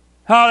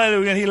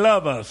 Hallelujah. And he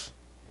loves us.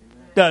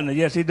 Amen. Doesn't he?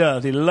 Yes, he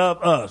does. He loves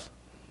us.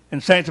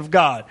 And saints of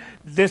God,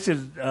 this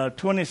is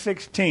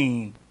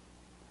 2016,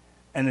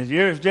 and the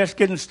year is just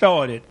getting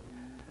started.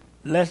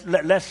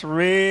 Let's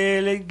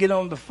really get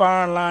on the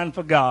firing line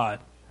for God.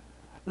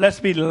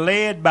 Let's be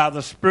led by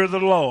the Spirit of the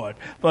Lord.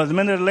 For as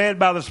many are led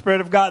by the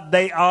Spirit of God,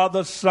 they are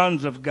the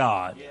sons of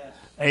God. Yes.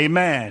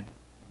 Amen.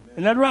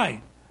 Isn't that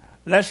right?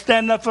 Let's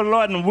stand up for the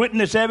Lord and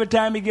witness every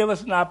time he gives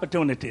us an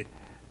opportunity.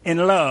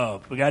 In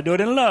love. We got to do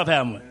it in love,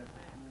 haven't we?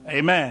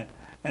 Amen.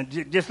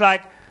 And just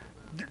like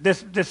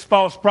this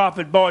false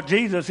prophet boy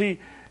Jesus,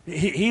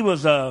 he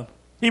was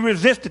He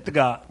resisted the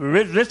God,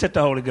 resisted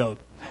the Holy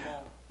Ghost.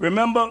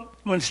 Remember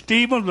when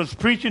Stephen was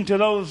preaching to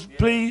those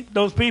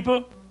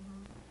people?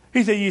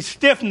 He said, "Ye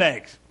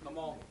stiff-necks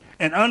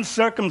and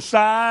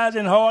uncircumcised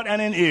in heart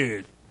and in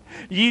ears.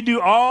 Ye do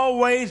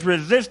always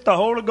resist the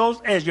Holy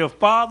Ghost as your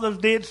fathers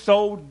did,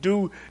 so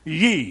do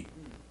ye."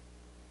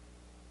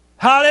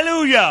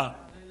 Hallelujah.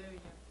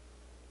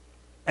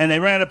 And they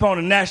ran upon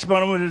him, gnashed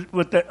upon him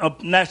with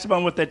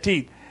their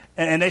teeth.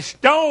 And they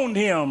stoned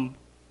him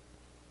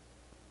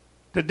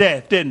to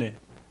death, didn't they?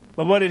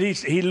 But what did he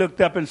say? He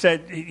looked up and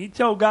said, he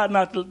told God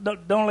not to,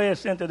 don't lay a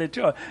sin to their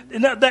charge.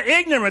 They're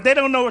ignorant. They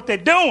don't know what they're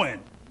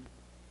doing.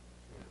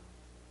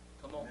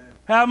 Come on.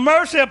 Have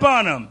mercy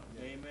upon them.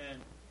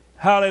 Amen.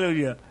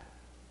 Hallelujah.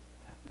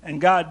 And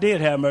God did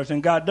have mercy,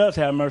 and God does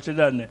have mercy,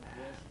 doesn't it?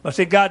 Yes. But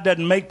see, God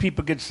doesn't make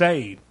people get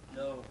saved.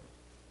 No.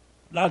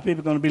 A lot of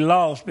people are going to be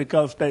lost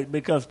because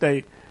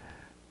they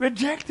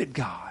rejected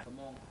God.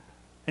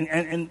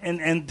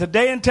 And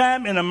today and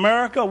time in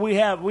America, we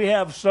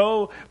have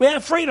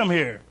freedom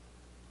here,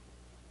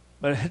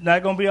 but it's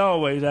not going to be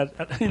always.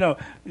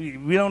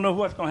 We don't know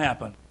what's going to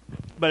happen,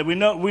 but we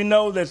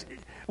know that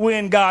we're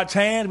in God's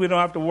hands. We don't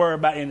have to worry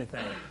about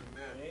anything.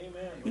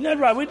 Amen. That's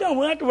right. We don't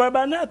have to worry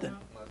about nothing.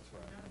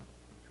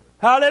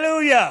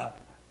 Hallelujah,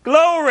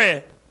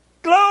 glory,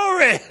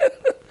 glory.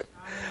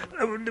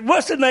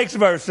 What's the next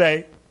verse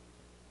say?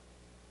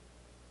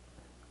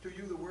 To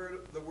you the word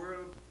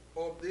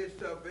of this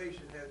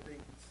salvation has been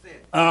sent.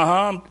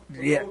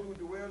 Yeah. Those who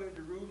dwell in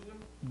Jerusalem,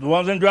 The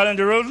ones that dwell in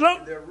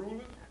Jerusalem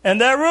and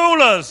their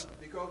rulers,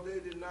 because they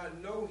did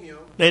not know him.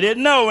 They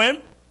didn't know him.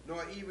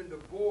 Nor even the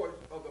voice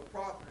of the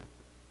prophets,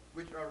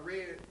 which are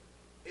read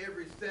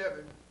every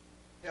Sabbath,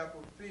 have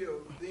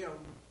fulfilled them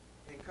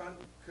in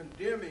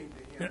condemning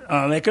to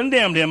him. They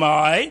condemned him,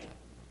 all right.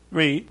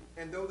 Read.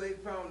 And though they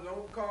found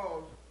no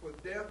cause for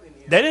death in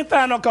him. They didn't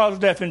find no cause of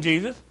death in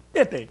Jesus,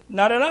 did they?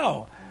 Not at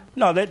all.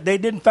 No, they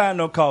didn't find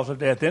no cause of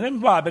death in him.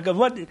 Why?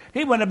 Because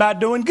he went about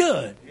doing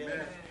good.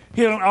 Amen.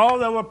 Healing all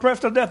that were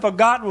oppressed of death, for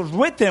God was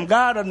with him.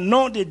 God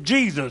anointed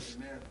Jesus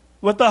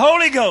with the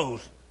Holy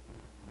Ghost.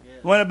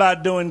 Went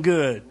about doing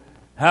good.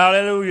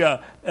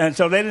 Hallelujah. And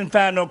so they didn't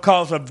find no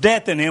cause of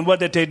death in him. What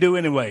did they do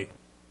anyway?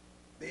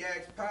 They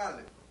asked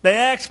Pilate. They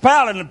asked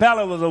Pilate, and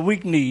Pilate was a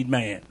weak-kneed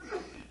man.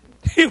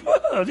 He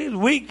was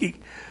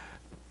weak.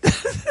 They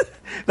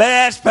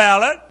asked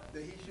Pilate.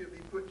 That he should be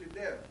put to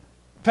death.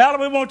 Pilate,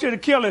 we want you to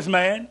kill this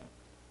man.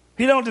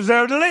 He don't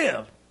deserve to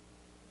live.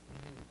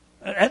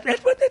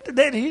 That's what they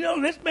did.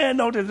 This man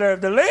don't deserve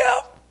to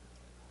live.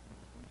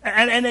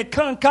 And they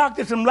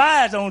concocted some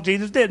lies on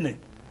Jesus, didn't they?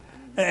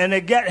 And they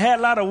had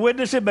a lot of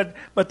witnesses,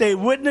 but they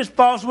witnessed,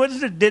 false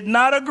witnesses, did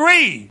not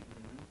agree.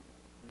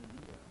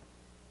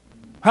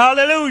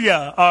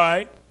 Hallelujah. All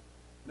right.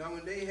 Now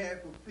when they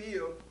had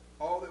fulfilled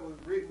all that was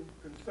written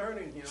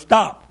concerning him.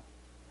 Stop.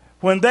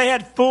 When they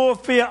had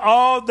fulfilled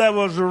all that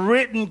was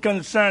written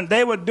concerning,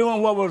 they were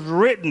doing what was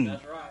written.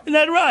 That's right. Isn't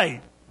that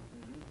right?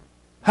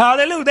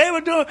 Hallelujah. They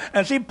were doing,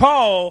 and see,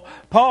 Paul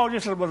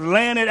just was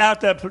laying it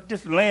out there,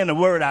 just laying the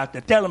word out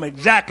there, telling them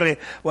exactly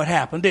what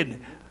happened, didn't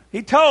he?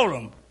 He told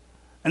them.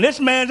 And this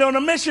man's on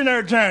a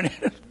missionary journey.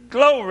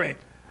 Glory.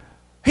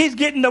 He's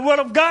getting the will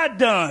of God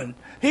done.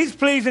 He's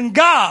pleasing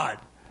God.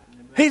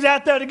 He's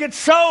out there to get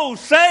souls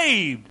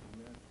saved.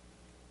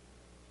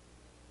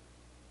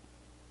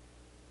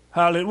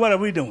 Hallelujah. What are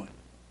we doing?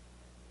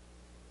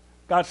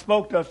 God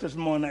spoke to us this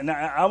morning.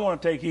 Now, I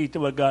want to take heed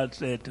to what God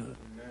said to us.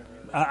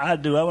 I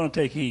do. I want to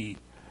take heed.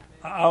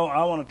 I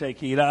want to take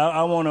heed.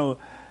 I want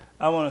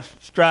to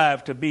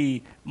strive to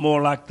be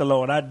more like the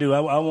Lord. I do.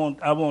 I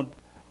want.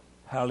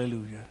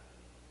 Hallelujah.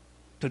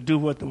 To do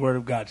what the Word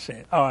of God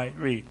said. All right,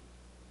 read.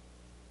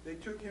 They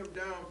took him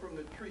down from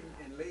the tree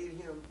and laid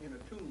him in a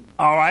tomb.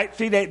 All right.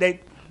 See, they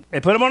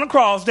put him on the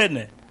cross, didn't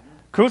they?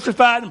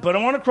 Crucified and put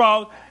him on the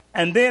cross.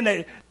 And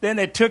then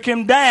they took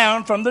him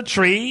down from the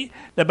tree.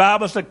 The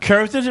Bible said,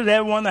 "Cursed is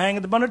everyone that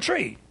hangeth upon a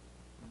tree."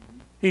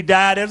 He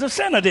died as a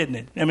sinner, didn't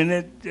he? I mean,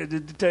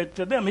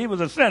 to them, he was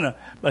a sinner,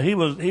 but he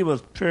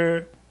was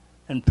pure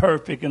and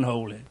perfect and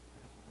holy,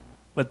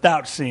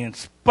 without sin,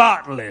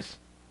 spotless.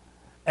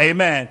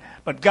 Amen.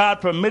 But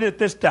God permitted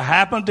this to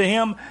happen to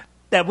him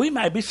that we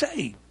might be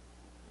saved.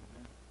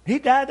 He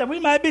died that we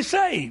might be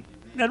saved.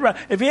 That's right.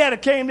 If he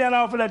had came down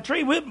off of that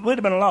tree, we'd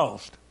have been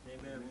lost.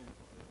 Amen.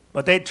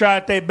 But they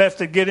tried their best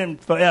to get him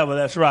forever.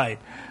 That's right.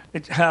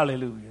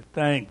 Hallelujah.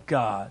 Thank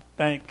God.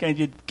 Can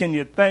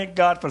you thank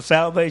God for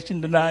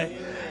salvation tonight?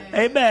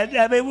 Amen.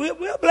 I mean,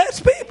 we're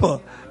blessed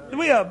people.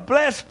 We are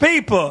blessed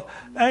people.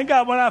 Thank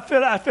God. When I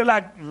feel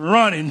like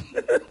running.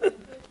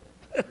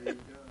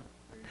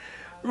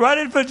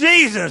 Running for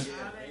Jesus.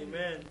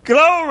 Amen.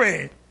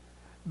 Glory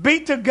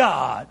be to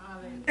God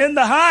in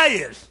the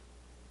highest.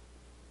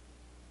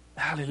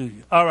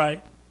 Hallelujah. All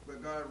right.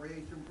 But God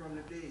raised him from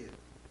the dead.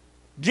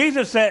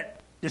 Jesus said,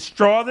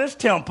 "Destroy this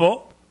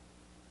temple.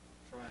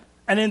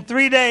 And in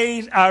 3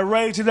 days, I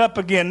raised it up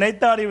again." They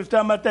thought he was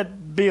talking about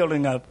that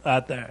building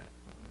out there.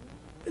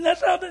 Isn't that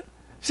something?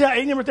 See how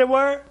ignorant they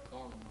were?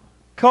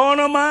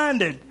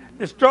 Carnal-minded.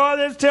 Destroy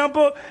this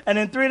temple, and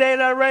in 3 days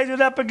I raise it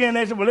up again.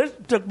 They said, well, this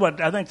took,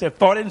 what, I think it said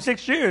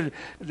 46 years.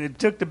 It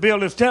took to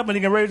build this temple, and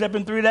he can raise it up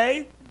in 3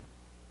 days?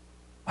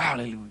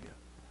 Hallelujah.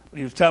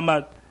 He was talking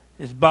about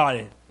his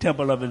body,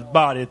 temple of his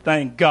body,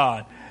 thank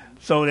God.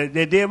 So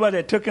they did what?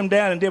 They took him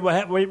down and did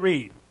what? Wait,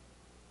 read.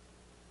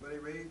 But they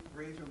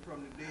raised him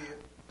from the dead.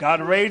 God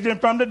raised him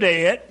from the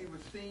dead. He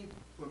was seen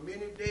for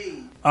many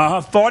days.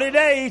 40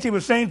 days. He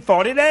was seen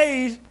 40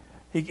 days.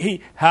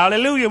 He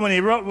hallelujah.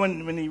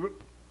 When he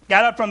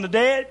got up from the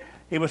dead,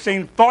 he was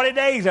seen 40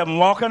 days of him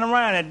walking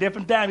around at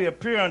different times. He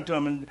appeared unto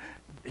him, and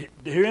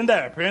here and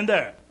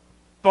there,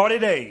 40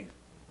 days.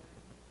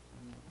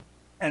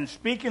 And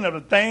speaking of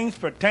the things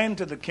pertaining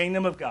to the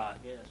kingdom of God.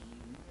 Yes.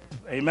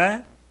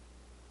 Amen.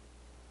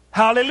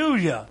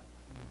 Hallelujah.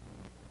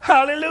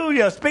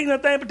 Hallelujah. Speaking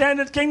of things pertaining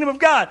to the kingdom of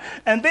God.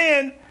 And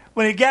then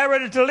when he got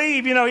ready to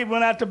leave, he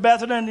went out to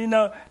Bethany, and,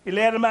 he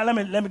led them out.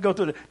 Let me go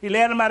through this. He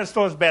led them out as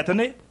far as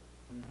Bethany,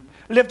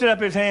 lifted up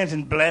his hands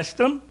and blessed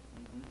them.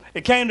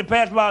 It came to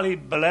pass while he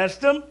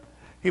blessed them,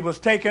 he was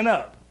taken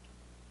up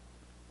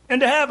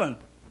into heaven.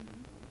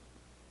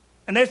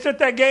 And they stood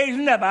there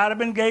gazing up. I'd have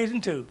been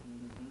gazing too.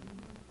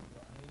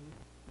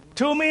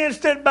 2 men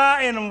stood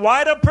by in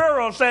white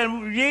apparel,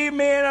 saying, ye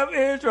men of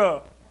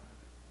Israel.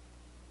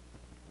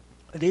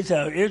 These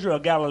are Israel,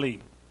 Galilee.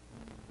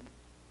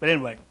 But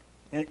anyway,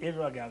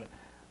 Israel, Galilee.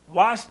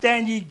 Why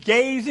stand ye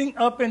gazing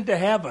up into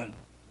heaven?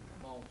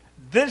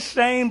 This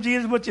same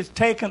Jesus which is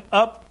taken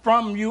up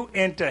from you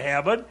into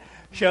heaven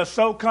shall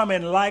so come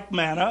in like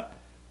manner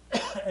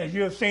as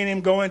you have seen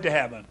him go into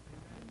heaven.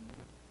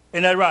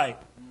 Isn't that right?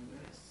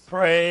 Yes.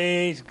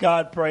 Praise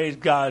God, praise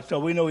God. So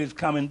we know he's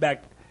coming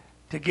back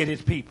to get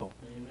his people.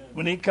 Amen.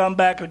 When he come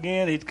back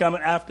again, he's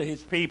coming after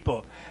his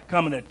people,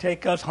 coming to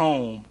take us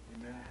home.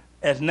 Amen.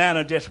 As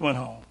Nana just went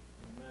home.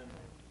 Amen.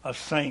 A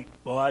saint,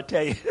 boy, I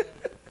tell you.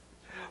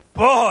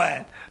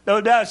 Boy,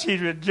 no doubt she's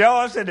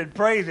rejoicing and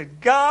praising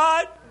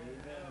God.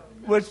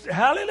 Amen. Which,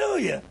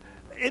 hallelujah.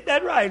 Isn't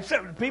that right?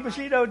 People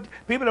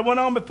that went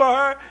on before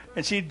her,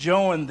 and she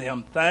joined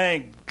them.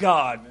 Thank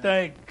God. Amen.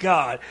 Thank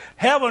God.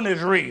 Heaven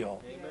is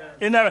real. Amen.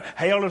 Isn't that right?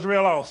 Hell is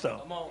real also.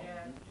 Come on.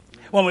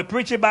 When we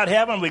preach about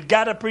heaven, we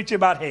got to preach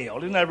about hell.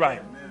 Isn't that right?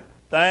 Amen.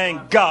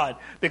 Thank God.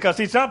 Because,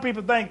 see, some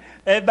people think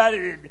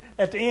everybody,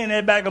 at the end,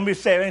 everybody going to be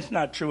saved. It's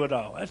not true at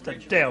all. That's the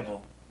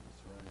devil.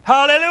 Right.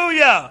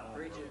 Hallelujah.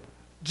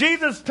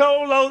 Jesus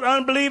told those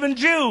unbelieving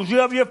Jews, you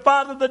have your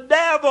father the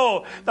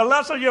devil. The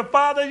lust of your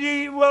father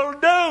ye will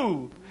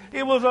do.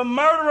 He was a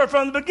murderer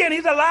from the beginning.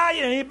 He's a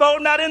liar, and he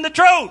bold not in the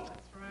truth.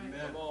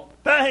 Right.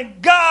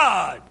 Thank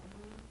God.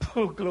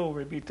 Oh,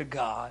 glory be to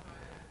God.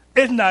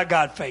 Isn't our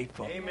God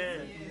faithful?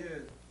 Amen.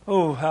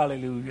 Oh,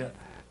 hallelujah.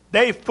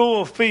 They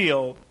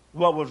fulfilled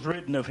what was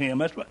written of him.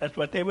 That's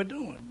what they were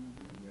doing.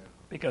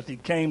 Because he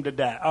came to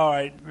die. All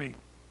right, read.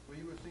 For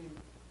he was seen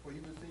for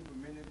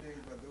many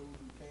days by those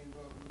who came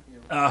up with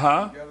him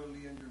from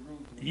Galilee and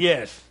Jerusalem.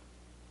 Yes.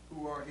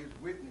 Who are his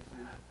witnesses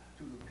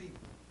to the people.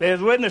 They're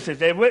his witnesses.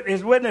 They're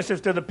his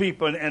witnesses to the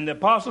people. And the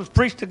apostles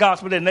preached the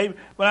gospel. And they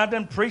went out there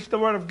and preached the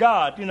word of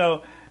God,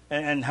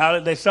 and how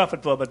did they suffer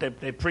for it? But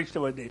they preached the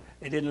word.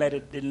 They didn't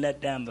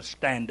let down the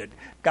standard.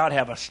 God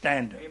have a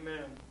standard. Amen.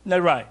 Isn't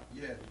that right?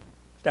 Yes.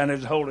 Standard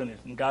is holiness,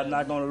 and God's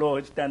not going to lower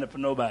his standard for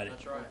nobody.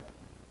 That's right.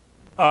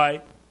 All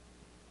right.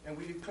 And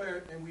we declare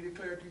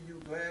to you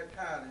glad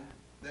tidings,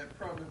 that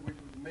promise which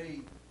was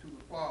made to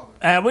the Father.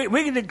 And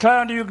we can declare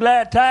unto you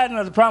glad tidings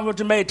of the promise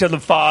which was made to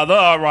the Father.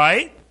 All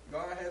right.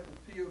 God has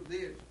fulfilled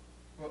this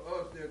for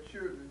us, their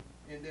children,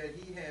 in that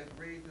he has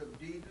raised up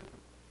Jesus,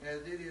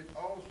 as it is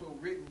also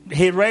written.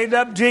 He raised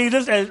up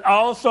Jesus, as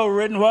also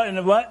written what in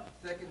the what?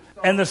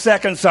 In the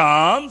second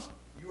Psalms.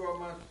 You are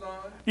my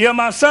son. You are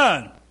my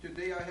son.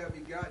 Today I have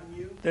begotten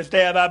you. This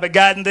day have I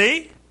begotten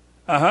thee.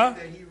 That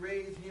he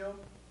raised him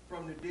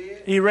from the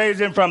dead. He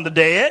raised him from the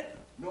dead.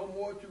 No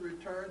more to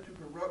return to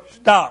corruption.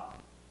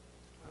 Stop.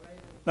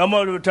 No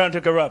more to return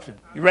to corruption.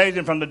 He raised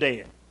him from the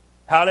dead.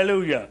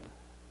 Hallelujah.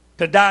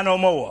 To die no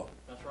more.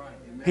 That's right.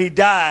 Amen. He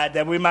died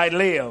that we might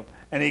live.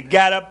 And he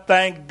got up,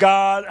 thank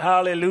God.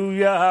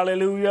 Hallelujah,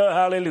 hallelujah,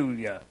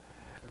 hallelujah.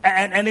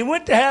 And he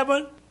went to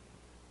heaven.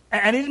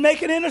 And he's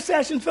making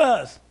intercession for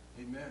us.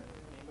 Amen.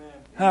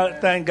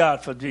 Amen. Thank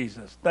God for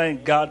Jesus.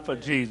 Thank God for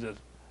Jesus.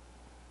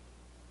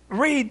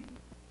 Read,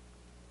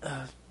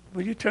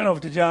 will you turn over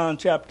to John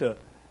chapter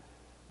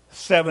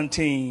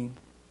 17,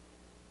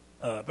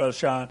 Brother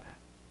Sean,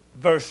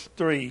 verse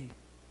 3.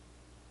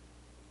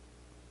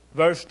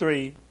 Verse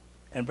 3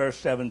 and verse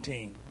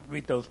 17.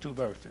 Read those two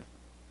verses.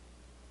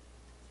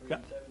 3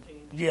 and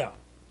 17? Yeah.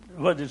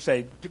 What does it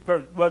say?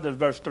 What does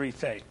verse 3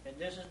 say? And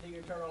this is the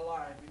eternal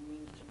life. It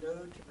means to know,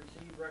 to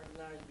perceive,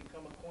 recognize,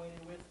 become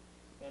acquainted with,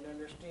 and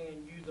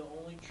understand you, the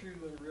only true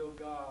and real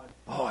God.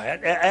 Oh,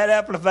 that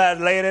amplifies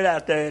laying it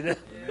out there.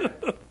 Yeah.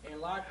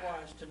 And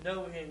likewise, to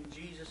know him,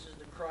 Jesus is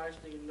the Christ,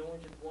 the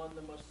anointed one,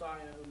 the Messiah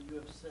whom you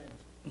have sent.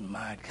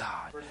 My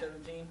God. Verse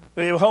 17.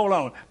 Well, hold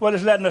on. What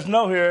it's letting us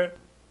know here,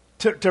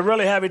 to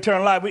really have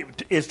eternal life,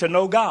 is to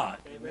know God.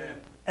 Amen.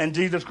 And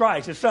Jesus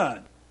Christ, his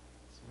son.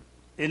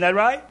 Isn't that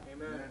right?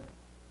 Amen.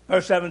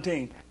 Verse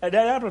 17. That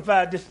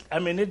Amplified,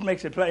 it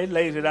makes it plain. It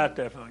lays it out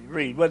there for you.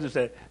 Read. What does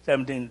it say?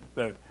 17th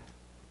verse.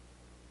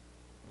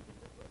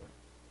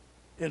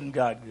 Isn't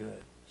God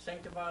good?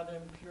 Sanctify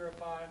them,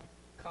 purify,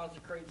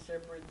 consecrate,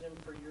 separate them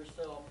for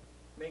yourself.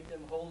 Make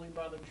them holy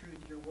by the truth.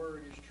 Your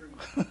word is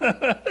truth.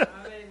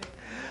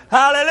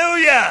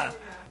 Hallelujah.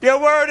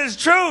 Your word is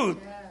truth.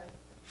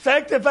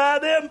 Sanctify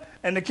them.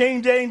 And the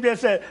King James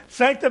just said,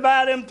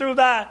 sanctify them through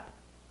thy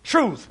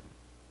truth.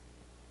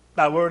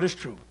 Thy word is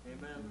truth.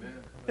 Amen.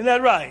 Isn't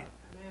that right?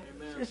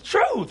 Amen. It's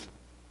truth.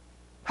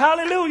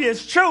 Hallelujah.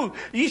 It's truth.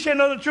 You should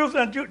know the truth,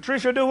 and the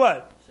truth shall do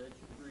what?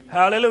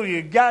 Hallelujah.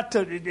 You got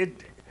to.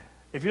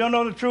 If you don't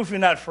know the truth, you're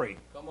not free.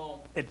 Come on.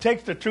 It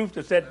takes the truth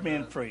to set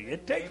men free.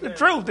 It takes the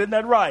truth. Isn't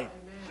that right?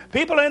 Amen.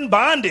 People are in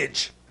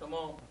bondage. Come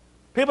on.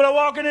 People are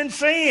walking in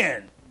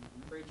sin.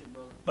 Preach it,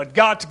 brother. But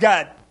God's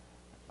got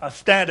a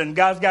standard.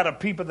 God's got a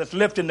people that's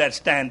lifting that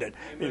standard.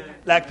 Amen.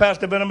 Like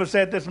Pastor Benham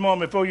said this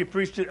morning, before you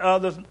preach to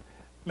others,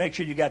 make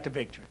sure you got the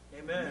victory.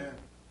 Amen.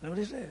 That's what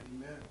he said.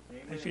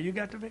 Amen. Make sure you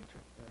got the victory.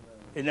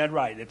 Isn't that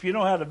right? If you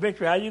don't have the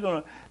victory, how you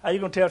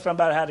gonna tell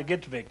somebody how to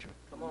get the victory?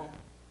 Come on.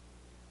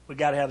 We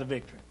got to have the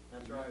victory.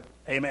 That's right.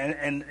 Amen.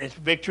 And it's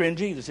victory in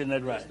Jesus. Isn't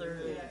that right? Yes, there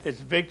is. It's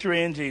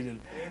victory in Jesus.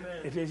 Amen.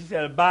 If he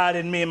said, abide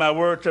in me and my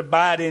word to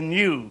abide in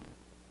you.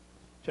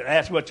 So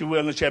ask what you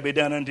will and it shall be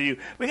done unto you.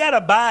 We got to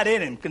abide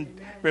in him,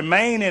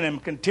 remain in him,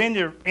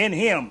 continue in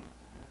him.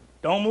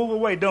 Don't move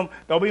away. Don't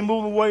be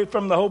moved away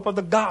from the hope of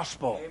the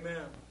gospel. Amen.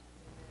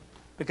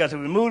 Because if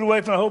we move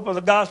away from the hope of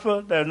the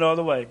gospel, there's no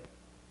other way.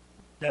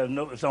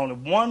 It's only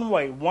one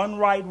way, one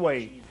right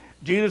way.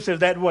 Jesus is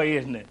that way,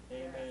 isn't it?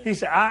 Amen. He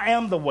said, I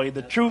am the way,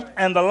 the truth,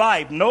 and the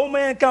life. No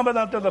man cometh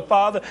unto the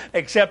Father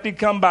except he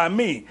come by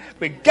me.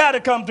 We got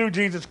to come through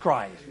Jesus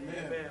Christ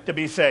to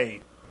be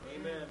saved.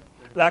 Amen.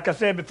 Like I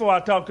said before, I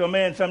talked to a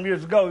man some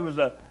years ago. He was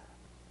I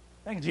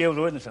think Jehovah's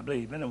Witness, I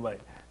believe. Anyway,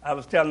 I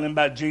was telling him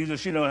about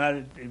Jesus. You know,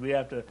 how we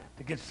have to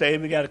get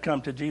saved, we got to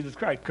come to Jesus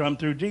Christ. Come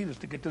through Jesus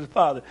to get to the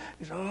Father.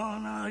 He said, oh,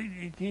 no,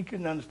 he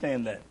couldn't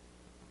understand that.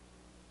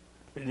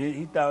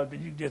 He thought that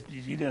you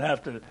didn't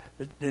have to,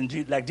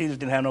 like Jesus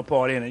didn't have no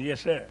part in it.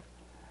 Yes, sir.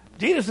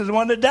 Jesus is the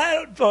one that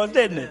died for us,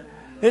 didn't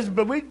it?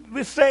 But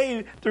we're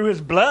saved through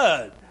his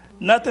blood.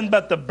 Nothing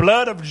but the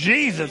blood of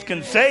Jesus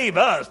can save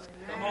us.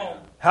 Come on.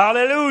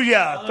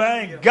 Hallelujah.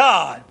 Thank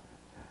God.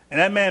 And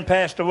that man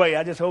passed away.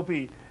 I just hope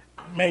he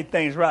made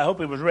things right. I hope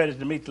he was ready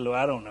to meet the Lord.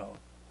 I don't know.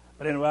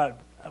 But anyway,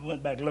 I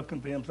went back looking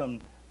for him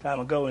some time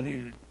ago,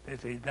 and they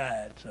said he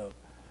died. So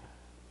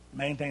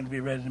main thing to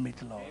be ready to meet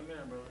the Lord.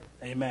 Amen, brother.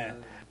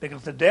 Amen.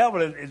 Because the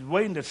devil is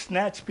waiting to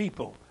snatch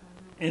people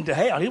into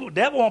hell. The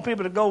devil wants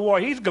people to go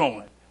where he's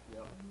going.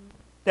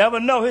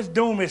 Devil know his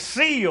doom is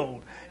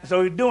sealed.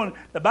 So he's doing,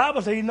 the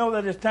Bible says he knows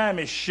that his time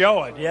is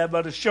short. Yeah,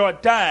 but a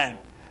short time.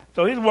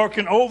 So he's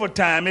working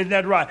overtime, isn't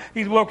that right?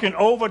 He's working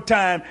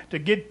overtime to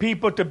get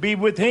people to be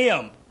with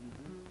him.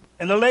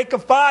 In the lake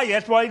of fire.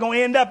 That's why he's going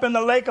to end up in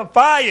the lake of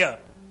fire,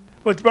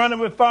 which burning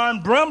with fire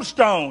and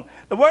brimstone.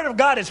 The word of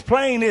God is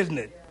plain, isn't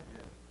it?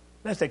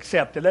 Let's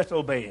accept it. Let's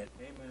obey it.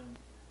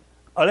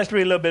 Let's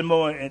read a little bit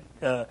more and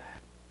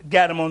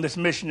got him on this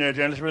missionary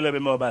journey. Let's read a little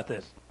bit more about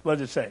this. What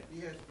does it say?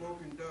 He has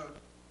spoken thus,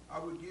 I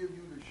will give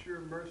you the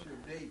sure mercy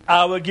of David.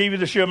 I will give you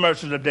the sure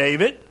mercies of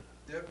David.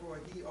 Therefore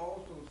he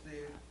also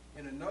said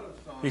in another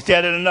psalm. He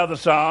said in another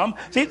psalm.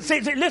 See,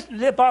 listen,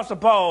 the Apostle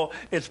Paul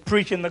is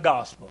preaching the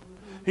gospel.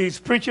 He's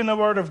preaching the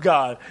word of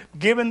God,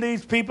 giving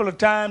these people a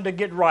time to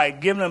get right,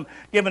 giving them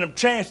a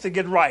chance to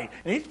get right.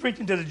 And he's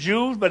preaching to the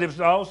Jews, but there's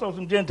also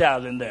some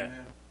Gentiles in there.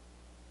 Amen.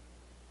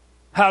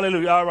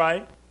 Hallelujah. All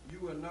right. You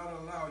will not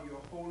allow your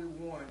Holy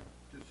One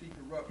to see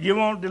corruption. You're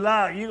going to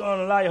allow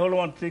your Holy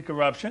One to see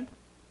corruption.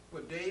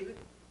 For David,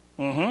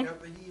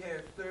 after he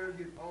had served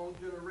his own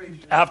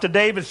generation. After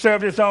David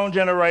served his own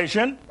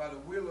generation. By the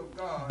will of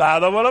God. By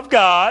the will of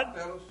God.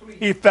 Fell asleep.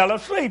 He fell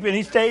asleep and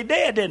he stayed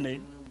dead, didn't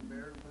he?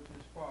 Married with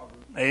his father.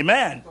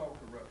 Amen. Saw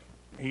corruption.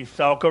 He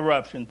saw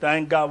corruption.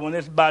 Thank God when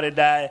this body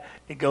died,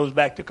 it goes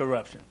back to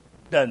corruption.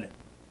 Doesn't it?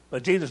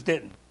 But Jesus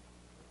didn't.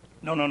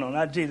 No,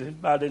 not Jesus. His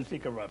body didn't see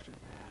corruption.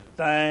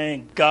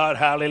 Thank God.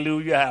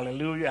 Hallelujah,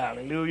 hallelujah,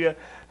 hallelujah,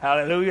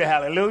 hallelujah,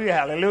 hallelujah,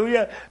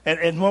 hallelujah.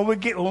 And when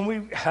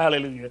we,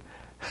 hallelujah.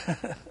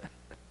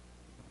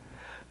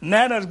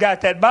 Nana's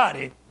got that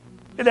body.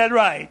 Is that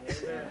right?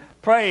 Amen.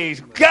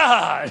 Praise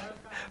God.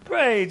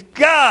 Praise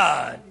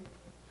God.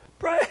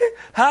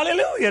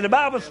 Hallelujah. The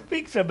Bible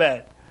speaks of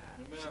that.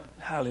 Amen.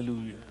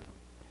 Hallelujah.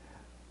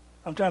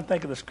 I'm trying to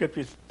think of the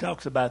scripture that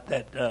talks about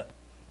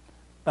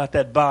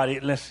that body.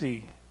 Let's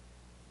see.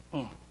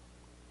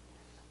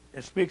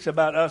 It speaks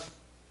about us.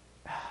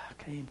 I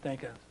can't even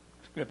think of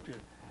scripture.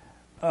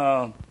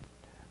 I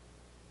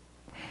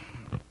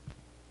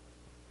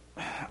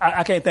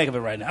can't think of it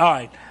right now. All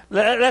right.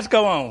 Let's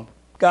go on.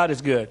 God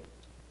is good.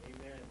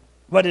 Amen.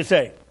 What did it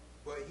say?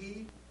 But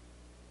he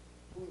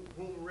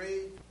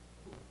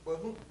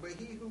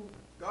who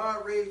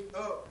God raised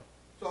up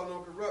saw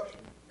no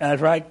corruption.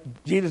 That's right.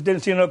 Jesus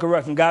didn't see no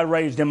corruption. God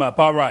raised him up.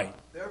 All right.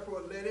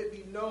 Therefore, let it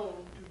be known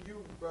to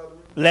you, brethren,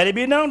 Let it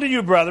be known to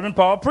you, brethren,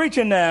 Paul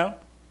preaching now,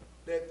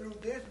 that through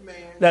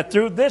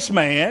this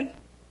man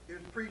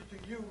is preached to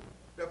you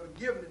the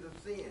forgiveness of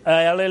sin.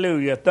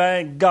 Hallelujah.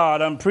 Thank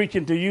God. I'm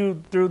preaching to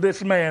you through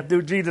this man,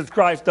 through Jesus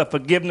Christ, the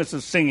forgiveness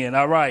of sin.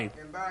 All right.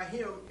 And by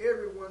him,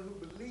 everyone who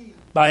believes.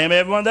 By him,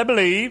 everyone that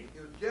believes.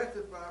 Is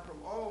justified from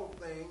all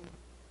things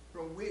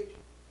from which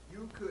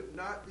you could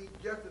not be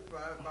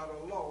justified by the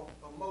law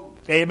of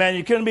Moses. Amen.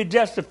 You couldn't be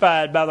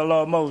justified by the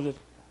law of Moses.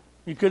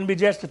 You couldn't be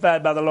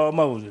justified by the law of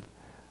Moses.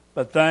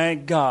 But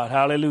thank God.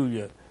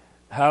 Hallelujah.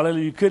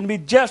 Hallelujah. You couldn't be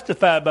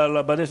justified by the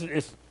law, but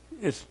it's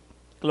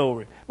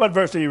glory. What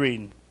verse are you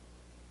reading?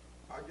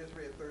 I just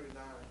read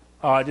 39.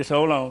 All right, just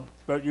hold on.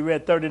 You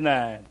read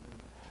 39.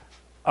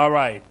 All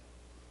right.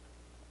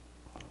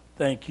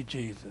 Thank you,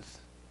 Jesus.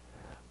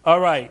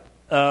 All right.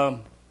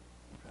 I'm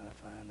trying to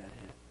find that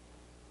here.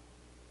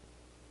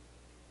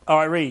 All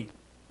right, read.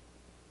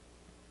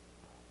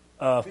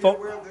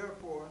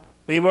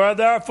 Beware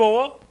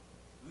therefore.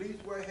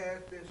 Least what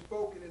has been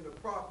spoken in the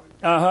prophets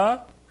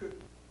could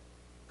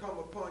come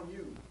upon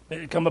you.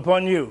 It come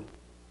upon you.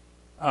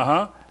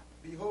 Behold,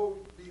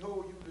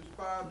 you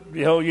despisers.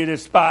 Behold, you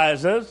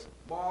despisers.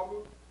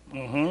 Marvel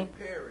and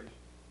perish.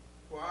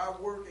 For I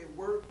work a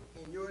work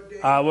in your day.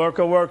 I work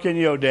a work in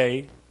your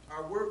day.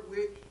 A work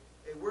which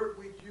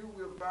you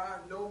will by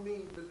no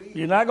means believe.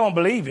 You're not going to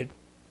believe it.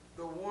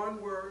 The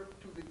one word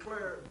to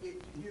declare it to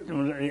you.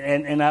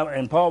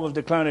 And Paul was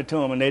declaring it to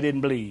them, and they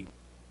didn't believe.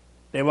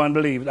 They wouldn't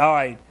believe it. All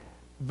right,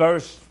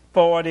 verse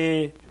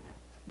 42.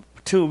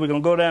 We're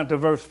going to go down to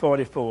verse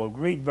 44.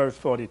 Read verse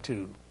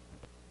 42.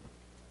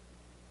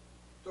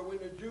 So when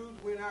the Jews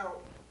went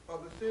out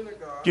of the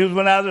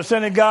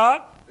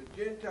synagogue, the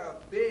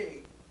Gentiles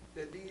begged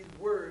that these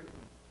words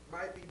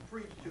might be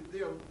preached to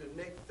them the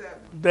next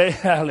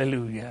Sabbath.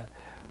 Hallelujah.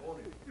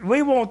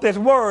 We want this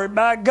word,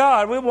 by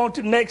God. We want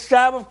the next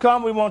Sabbath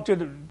come. We want you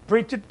to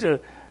preach it to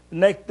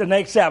the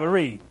next Sabbath.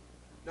 Read.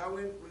 Now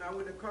when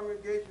the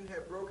congregation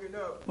had broken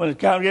up. When the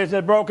congregation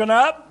had broken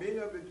up. Many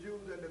of the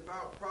Jews and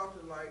devout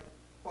proselytes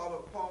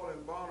followed Paul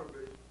and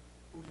Barnabas,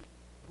 who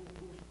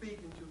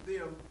speaking to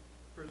them,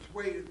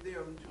 persuaded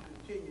them to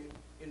continue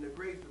in the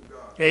grace of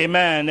God.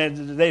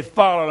 Amen. They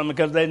followed them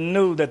because they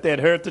knew that they had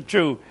heard the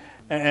truth.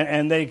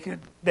 And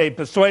they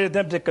persuaded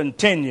them to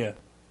continue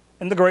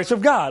in the grace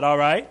of God. All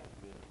right?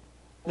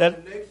 The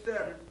next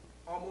Sabbath,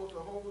 almost the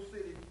whole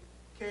city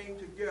came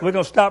together. We're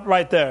going to stop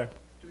right there.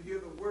 To hear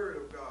the word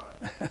of God.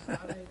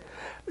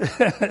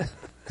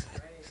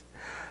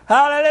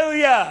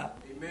 Hallelujah.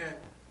 Amen.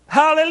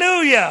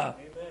 Hallelujah.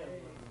 Amen.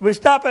 We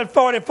stop at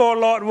 44,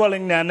 Lord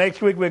willing now.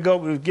 Next week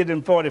we'll get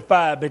in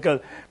 45 because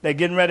they're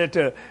getting ready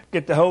to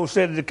get the whole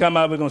city to come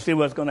out. We're going to see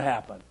what's going to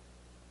happen.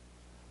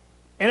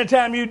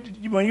 Anytime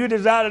when you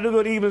desire to do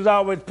good, evil is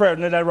always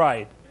present. Is that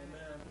right?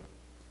 Amen.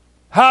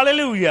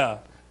 Hallelujah.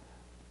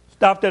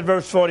 Stopped at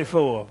verse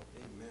 44. Amen.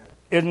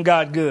 Isn't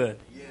God good?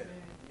 Yes.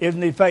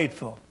 Isn't he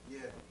faithful?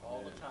 Yes.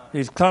 All the time.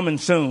 He's coming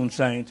soon,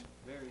 saints.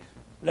 Very soon.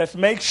 Let's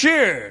make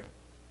sure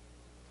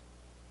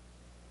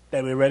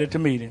that we're ready to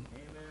meet him.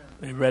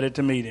 Amen. We're ready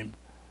to meet him.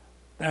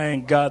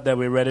 Thank God that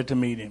we're ready to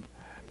meet him.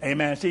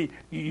 Amen. See,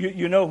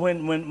 you know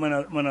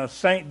when a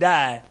saint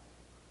died,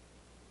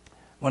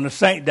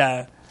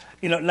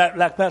 you know,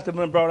 like Pastor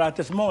Ben brought out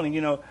this morning,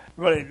 you know,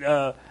 really,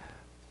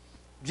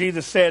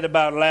 Jesus said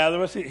about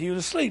Lazarus, he was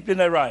asleep, isn't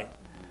that right?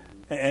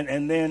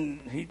 And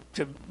then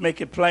to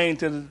make it plain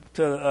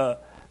to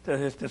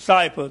his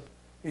disciples,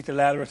 he said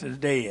Lazarus is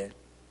dead.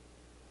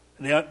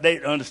 And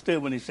they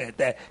understood when he said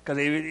that because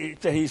he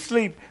said he's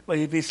asleep, but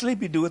if he's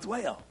asleep, he doeth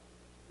well.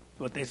 That's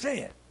what they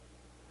said.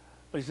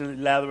 But he said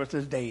Lazarus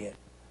is dead.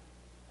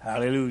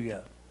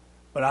 Hallelujah.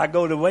 But I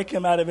go to wake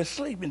him out of his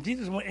sleep, and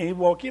Jesus went and he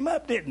woke him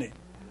up, didn't he?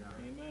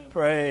 Amen.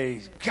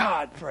 Praise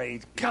God,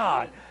 praise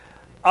God.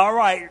 All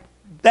right,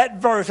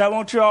 that verse, I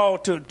want you all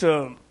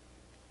to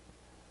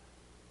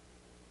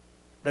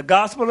the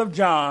Gospel of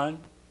John,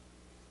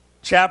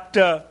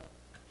 chapter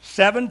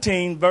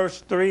 17,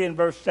 verse 3 and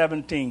verse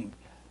 17.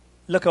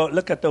 Look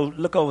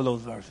over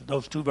those verses,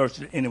 those two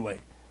verses anyway.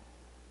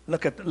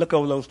 Look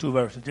over those two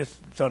verses, just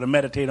sort of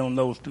meditate on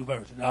those two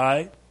verses, all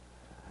right?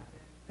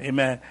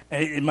 Amen.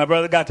 And my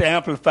brother got to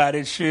amplify it.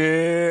 It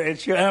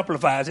sure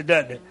amplifies it,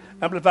 doesn't it?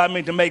 Amplify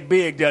means to make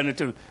big, doesn't it?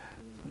 To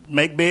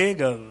make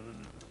big,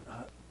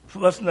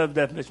 what's another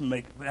definition of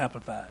make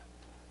amplify?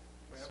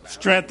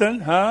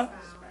 Strengthen, huh?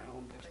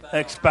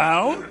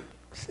 Expound.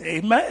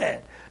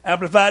 Amen.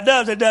 Amplify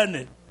does it, doesn't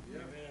it?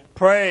 Amen.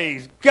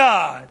 Praise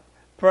God.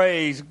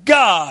 Praise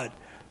God.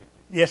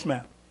 Yes,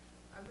 ma'am.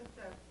 I looked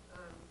up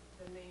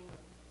the name of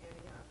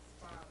Antioch's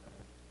father.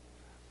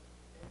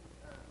 And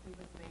he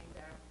was named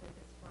after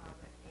his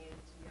father,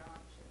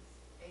 Antiochus.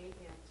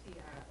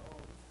 Antiochus.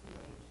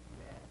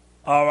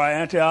 All right,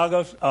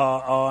 Antiochus.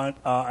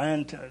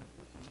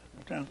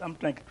 I'm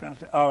thinking.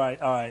 All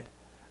right.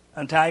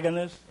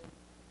 Antagonist.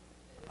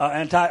 All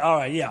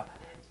right, yeah. I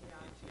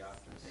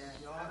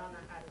don't know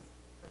how to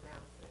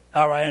pronounce it.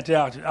 All right,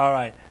 Antiochus. All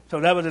right. So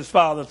that was his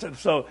father.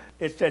 So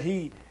it said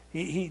he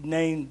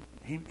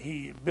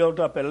built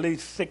up at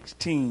least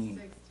 16. 16,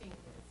 it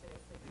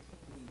says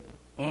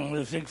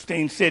The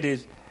 16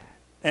 cities,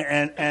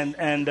 and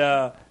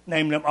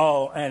named them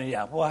all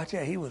Antioch. Boy, I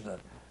tell you, he was an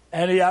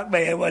Antioch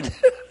man, wasn't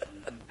he?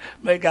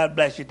 May God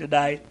bless you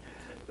tonight.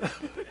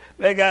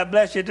 May God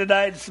bless you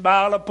tonight,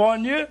 smile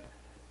upon you,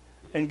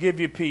 and give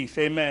you peace.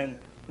 Amen.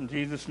 In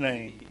Jesus'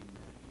 name.